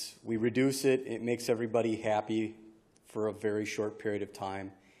is we reduce it, it makes everybody happy for a very short period of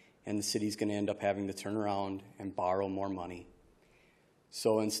time, and the city's going to end up having to turn around and borrow more money.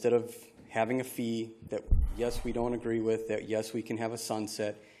 So instead of having a fee that, yes, we don't agree with, that, yes, we can have a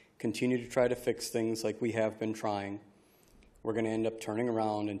sunset, continue to try to fix things like we have been trying, we're going to end up turning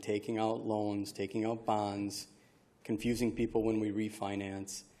around and taking out loans, taking out bonds, confusing people when we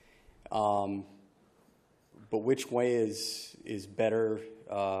refinance. But which way is better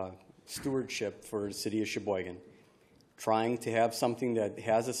stewardship for the city of Sheboygan? Trying to have something that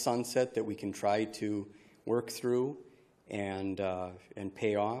has a sunset that we can try to work through and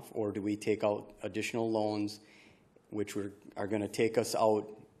pay off, or do we take out additional loans which are going to take us out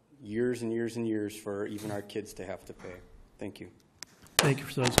years and years and years for even our kids to have to pay? Thank you. Thank you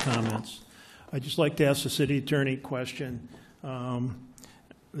for those comments. I'd just like to ask the city attorney a question.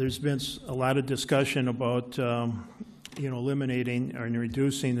 There's been a lot of discussion about eliminating or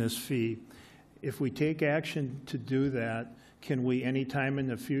reducing this fee. If we take action to do that, can we anytime in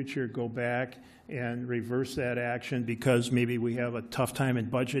the future go back and reverse that action because maybe we have a tough time in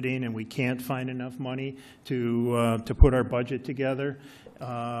budgeting and we can't find enough money to put our budget together?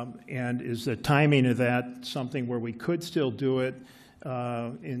 And is the timing of that something where we could still do it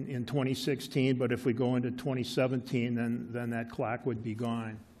in 2016, but if we go into 2017, then that clock would be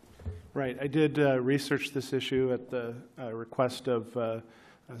gone? Right. I did research this issue at the request of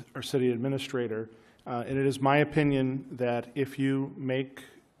our city administrator, and it is my opinion that if you make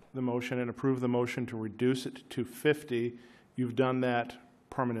the motion and approve the motion to reduce it to $250, you've done that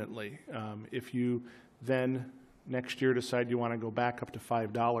permanently. If you then next year decide you want to go back up to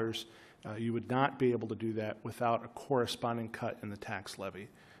 $5, you would not be able to do that without a corresponding cut in the tax levy.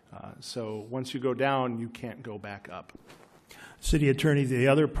 So once you go down, you can't go back up. City Attorney, the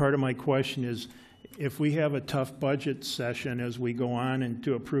other part of my question is, if we have a tough budget session as we go on and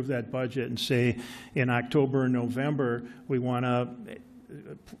to approve that budget and say in October and November we want to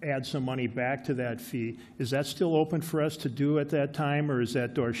add some money back to that fee, is that still open for us to do at that time, or is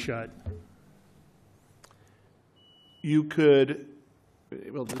that door shut? You could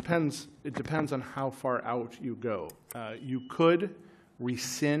Well, it depends on how far out you go. You could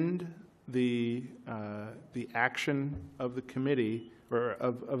rescind the action of the committee or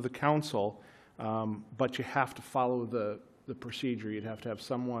of the council, but you have to follow the procedure. You'd have to have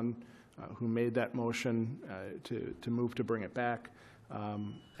someone who made that motion to move to bring it back,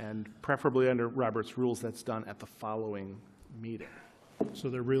 and preferably under Robert's rules, that's done at the following meeting.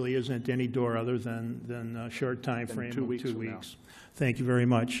 So there really isn't any door other than a short time frame of 2 weeks. Thank you very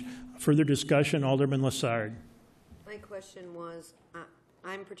much. Further discussion, Alderman Lassard. My question was,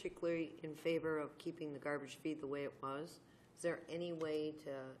 I'm particularly in favor of keeping the garbage fee the way it was. Is there any way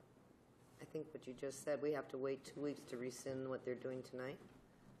to, I think what you just said, we have to wait 2 weeks to rescind what they're doing tonight?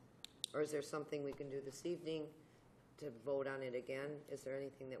 Or is there something we can do this evening to vote on it again? Is there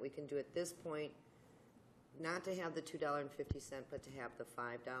anything that we can do at this point, not to have the $2.50, but to have the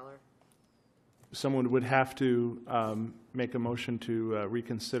 $5? Someone would have to make a motion to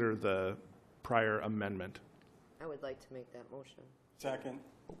reconsider the prior amendment. I would like to make that motion. Second.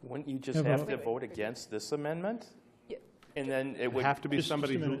 Wouldn't you just have to vote against this amendment? Yeah. And then it would have to be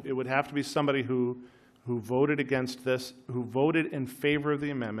somebody who voted against this, who voted in favor of the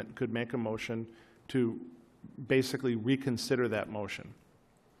amendment, could make a motion to basically reconsider that motion.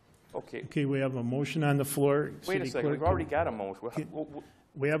 Okay. Okay, we have a motion on the floor. Wait a second. We've already got a motion.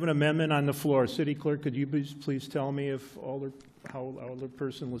 We have an amendment on the floor. City Clerk, could you please tell me if how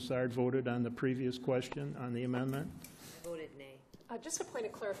Alderperson Lassard voted on the previous question on the amendment? I voted nay. Just a point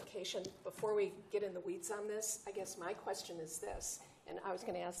of clarification, before we get in the weeds on this, I guess my question is this, and I was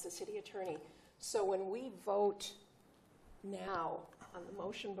going to ask the city attorney. So when we vote now on the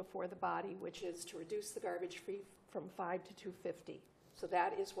motion before the body, which is to reduce the garbage fee from $5 to $2.50, so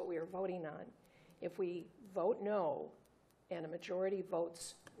that is what we are voting on. If we vote no, and a majority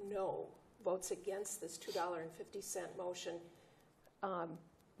votes no, votes against this $2.50 motion,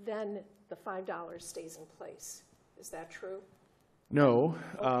 then the $5 stays in place. Is that true? No,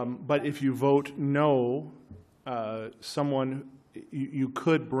 but if you vote no, you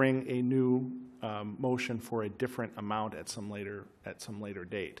could bring a new motion for a different amount at some later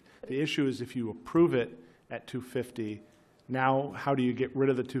date. The issue is if you approve it at $2.50, now how do you get rid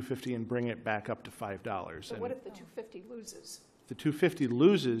of the $2.50 and bring it back up to $5? So what if the $2.50 loses? If the $2.50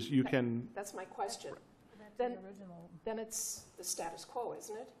 loses, you can. That's my question. Then it's the status quo,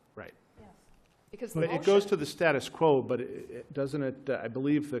 isn't it? Right. Yes. Because but it goes to the status quo, but doesn't it? I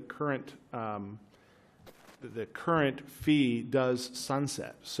believe the current fee does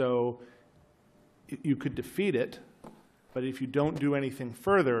sunset. So you could defeat it, but if you don't do anything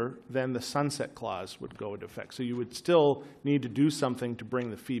further, then the sunset clause would go into effect. So you would still need to do something to bring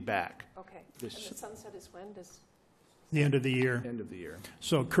the fee back. Okay. And the sunset is when? The end of the year. End of the year.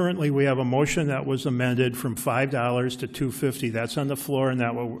 So currently we have a motion that was amended from $5 to $2.50. That's on the floor, and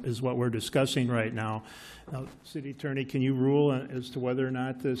that is what we're discussing right now. Now, City Attorney, can you rule as to whether or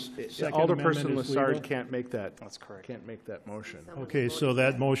not this second amendment is Alderperson legal? Lassard can't make that. That's correct. Can't make that motion. Okay, so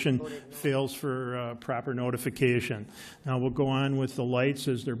that motion fails for proper notification. Now we'll go on with the lights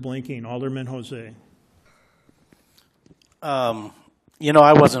as they're blinking. Alderman Jose. I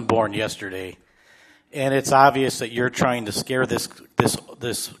wasn't born yesterday. And it's obvious that you're trying to scare this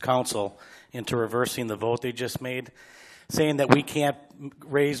council into reversing the vote they just made, saying that we can't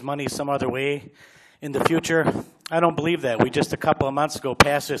raise money some other way in the future. I don't believe that. We just a couple of months ago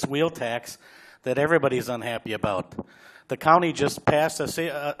passed this wheel tax that everybody's unhappy about. The county just passed a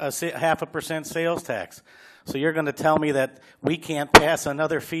 0.5% sales tax. So you're going to tell me that we can't pass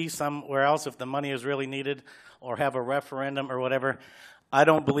another fee somewhere else if the money is really needed, or have a referendum or whatever? I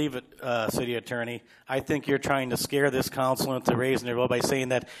don't believe it, City Attorney. I think you're trying to scare this council into raising their vote by saying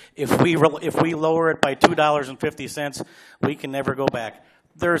that if we lower it by $2.50, we can never go back.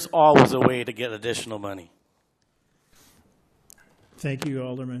 There's always a way to get additional money. Thank you,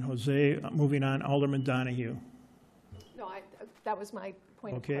 Alderman Jose. Moving on, Alderman Donahue. No, that was my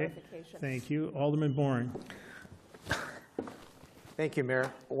point of clarification. Thank you. Alderman Bourne. Thank you,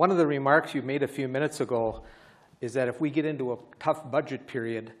 Mayor. One of the remarks you made a few minutes ago is that if we get into a tough budget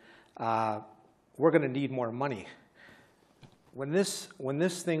period, we're going to need more money. When this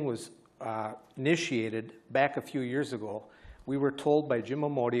thing was initiated back a few years ago, we were told by Jim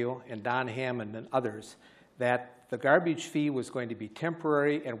Amodio and Don Hammond and others that the garbage fee was going to be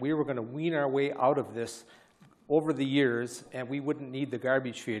temporary and we were going to wean our way out of this over the years and we wouldn't need the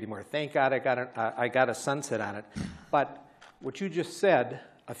garbage fee anymore. Thank God I got a sunset on it. But what you just said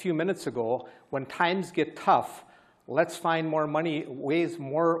a few minutes ago, when times get tough, let's find more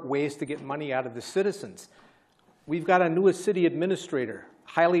ways to get money out of the citizens. We've got a newest city administrator,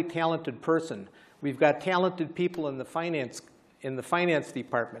 highly talented person. We've got talented people in the finance in the finance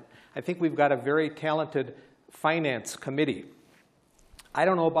department. I think we've got a very talented finance committee. I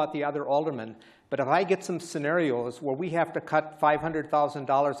don't know about the other aldermen, but if I get some scenarios where we have to cut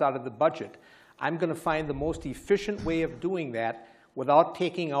 $500,000 out of the budget, I'm going to find the most efficient way of doing that without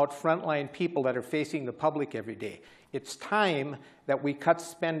taking out frontline people that are facing the public every day. It's time that we cut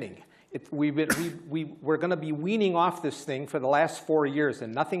spending. We're going to be weaning off this thing for the last 4 years,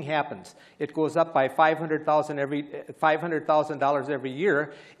 and nothing happens. It goes up by $500,000 every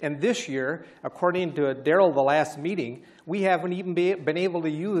year, and this year, according to Darrell the last meeting, we haven't even been able to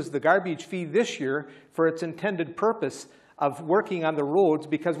use the garbage fee this year for its intended purpose of working on the roads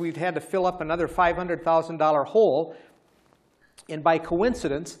because we've had to fill up another $500,000 hole, and by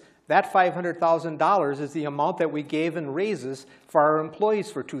coincidence, that $500,000 is the amount that we gave in raises for our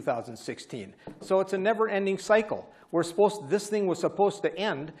employees for 2016. So it's a never-ending cycle. This thing was supposed to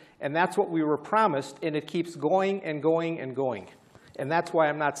end, and that's what we were promised, and it keeps going and going and going. And that's why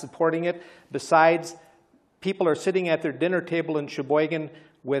I'm not supporting it. Besides, people are sitting at their dinner table in Sheboygan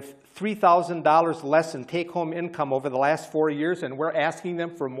with $3,000 less in take-home income over the last 4 years, and we're asking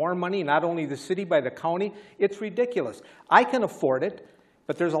them for more money, not only the city, by the county. It's ridiculous. I can afford it.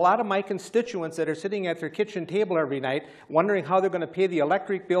 But there's a lot of my constituents that are sitting at their kitchen table every night wondering how they're going to pay the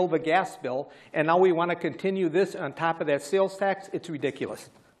electric bill, the gas bill, and now we want to continue this on top of that sales tax. It's ridiculous.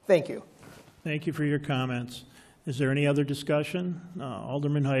 Thank you. Thank you for your comments. Is there any other discussion?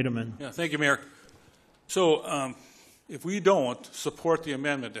 Alderman Heidemann. Yeah, thank you, Mayor. So if we don't support the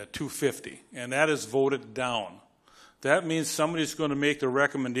amendment at 250, and that is voted down, that means somebody's going to make the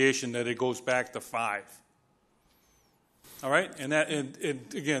recommendation that it goes back to 5. All right, and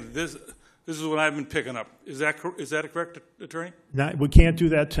again, this is what I've been picking up. Is that correct, Attorney? We can't do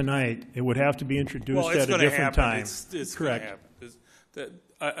that tonight. It would have to be introduced at a different time. It's correct. Going to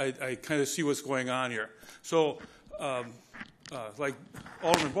happen. I kind of see what's going on here. So, like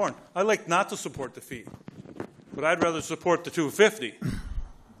Alderman Bourne, I'd like not to support the fee, but I'd rather support the 250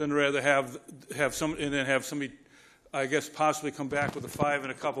 than rather have somebody, I guess, possibly come back with a 5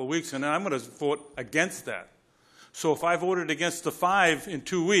 in a couple of weeks, and I'm going to vote against that. So if I voted against the 5 in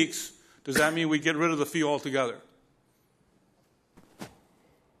 2 weeks, does that mean we get rid of the fee altogether?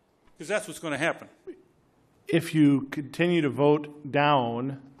 Because that's what's going to happen. If you continue to vote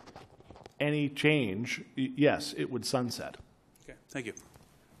down any change, yes, it would sunset. Okay, thank you.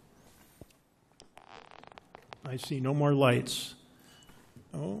 I see no more lights.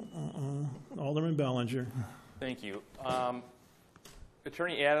 Alderman Bellinger. Thank you.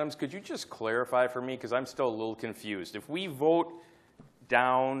 Attorney Adams, could you just clarify for me, because I'm still a little confused. If we vote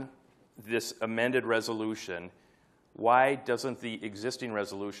down this amended resolution, why doesn't the existing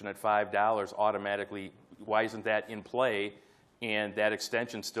resolution at $5 automatically, why isn't that in play and that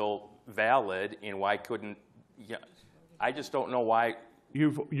extension still valid, and why couldn't, I just don't know why.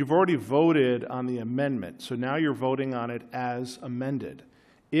 You've already voted on the amendment, so now you're voting on it as amended.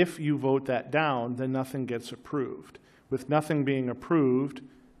 If you vote that down, then nothing gets approved. With nothing being approved,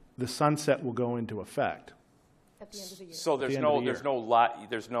 the sunset will go into effect. At the end of the year. So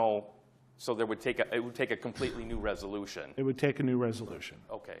so it would take a completely new resolution. It would take a new resolution.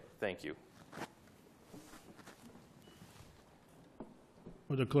 Okay, thank you.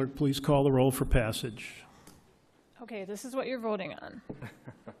 Would the clerk please call the roll for passage? Okay, this is what you're voting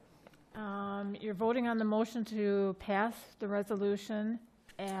on. You're voting on the motion to pass the resolution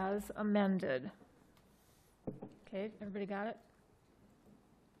as amended. Okay, everybody got it?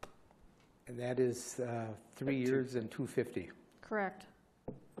 And that is 3 years and 250. Correct.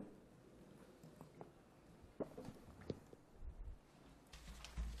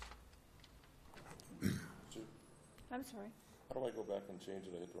 I'm sorry. How do I go back and change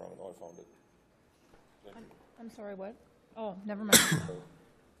it? I hit the wrong, I found it. I'm sorry, what? Oh, never mind.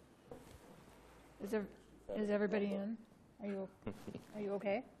 Is everybody in? Are you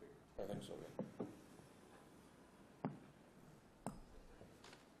okay? I think so, yeah.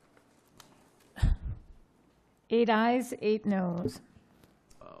 8 ayes, 8 noes.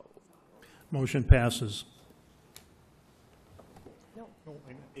 Motion passes. No.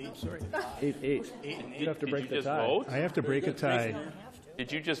 8, sorry. 8. You have to break the tie. Vote? I have to break a tie. Did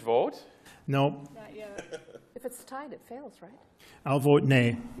you just vote? No. Not yet. If it's tied, it fails, right? I'll vote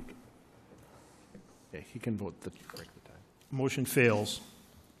nay. Yeah, he can vote to break the tie. Motion fails.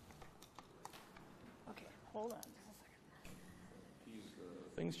 Okay, hold on.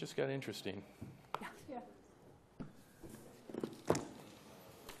 Things just got interesting. Yeah.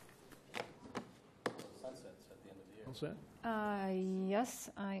 All set? Yes,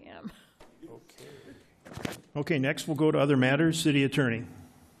 I am. Okay, next we'll go to other matters. City Attorney.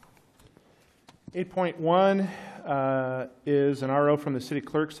 8.1 is an RO from the city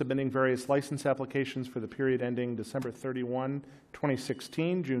clerk submitting various license applications for the period ending December 31,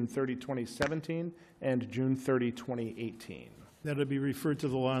 2016, June 30, 2017, and June 30, 2018. That'll be referred to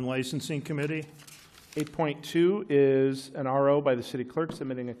the Law and Licensing Committee. 8.2 is an RO by the city clerk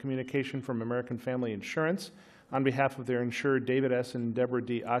submitting a communication from American Family Insurance on behalf of their insured David S. and Deborah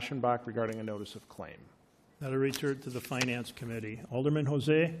D. Aschenbach regarding a notice of claim. That'll return to the Finance Committee. Alderman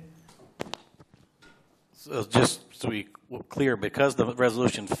Jose? So just so we clear, because the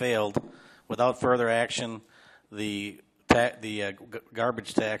resolution failed, without further action, the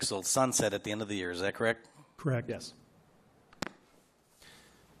garbage tax will sunset at the end of the year. Is that correct? Correct. Yes.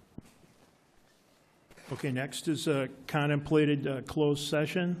 Okay, next is a contemplated closed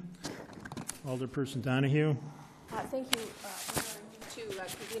session. Alderperson Donahue. Thank you.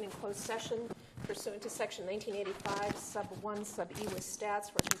 To convene in closed session pursuant to Section 1985, Sub 1, Sub E with stats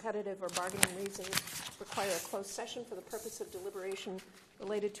where competitive or bargaining reasons require a closed session for the purpose of deliberation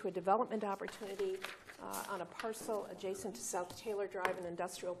related to a development opportunity on a parcel adjacent to South Taylor Drive and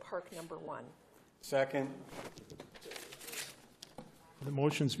Industrial Park Number 1. Second. The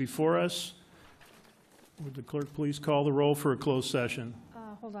motion's before us. Would the clerk please call the roll for a closed session?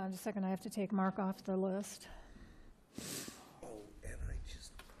 Hold on just a second. I have to take Mark off the list.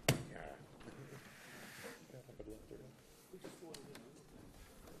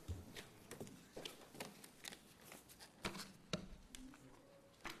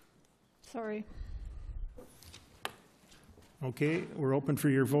 Sorry. Okay, we're open for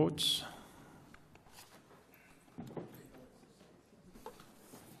your votes.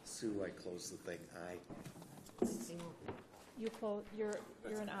 Sue, I close the thing. Aye. You close. You're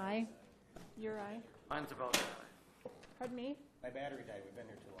an aye. You're aye. Mine's about aye. Pardon me. My battery died. We've been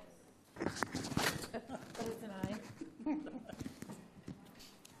here too long. But it's an aye. Okay.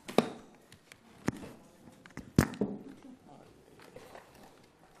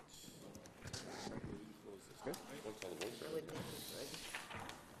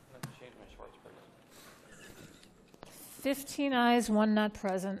 15 ayes, 1 not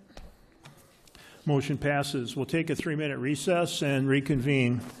present. Motion passes. We'll take a 3-minute recess and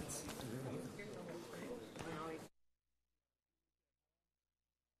reconvene.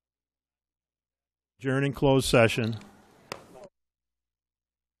 Adjourn in closed session.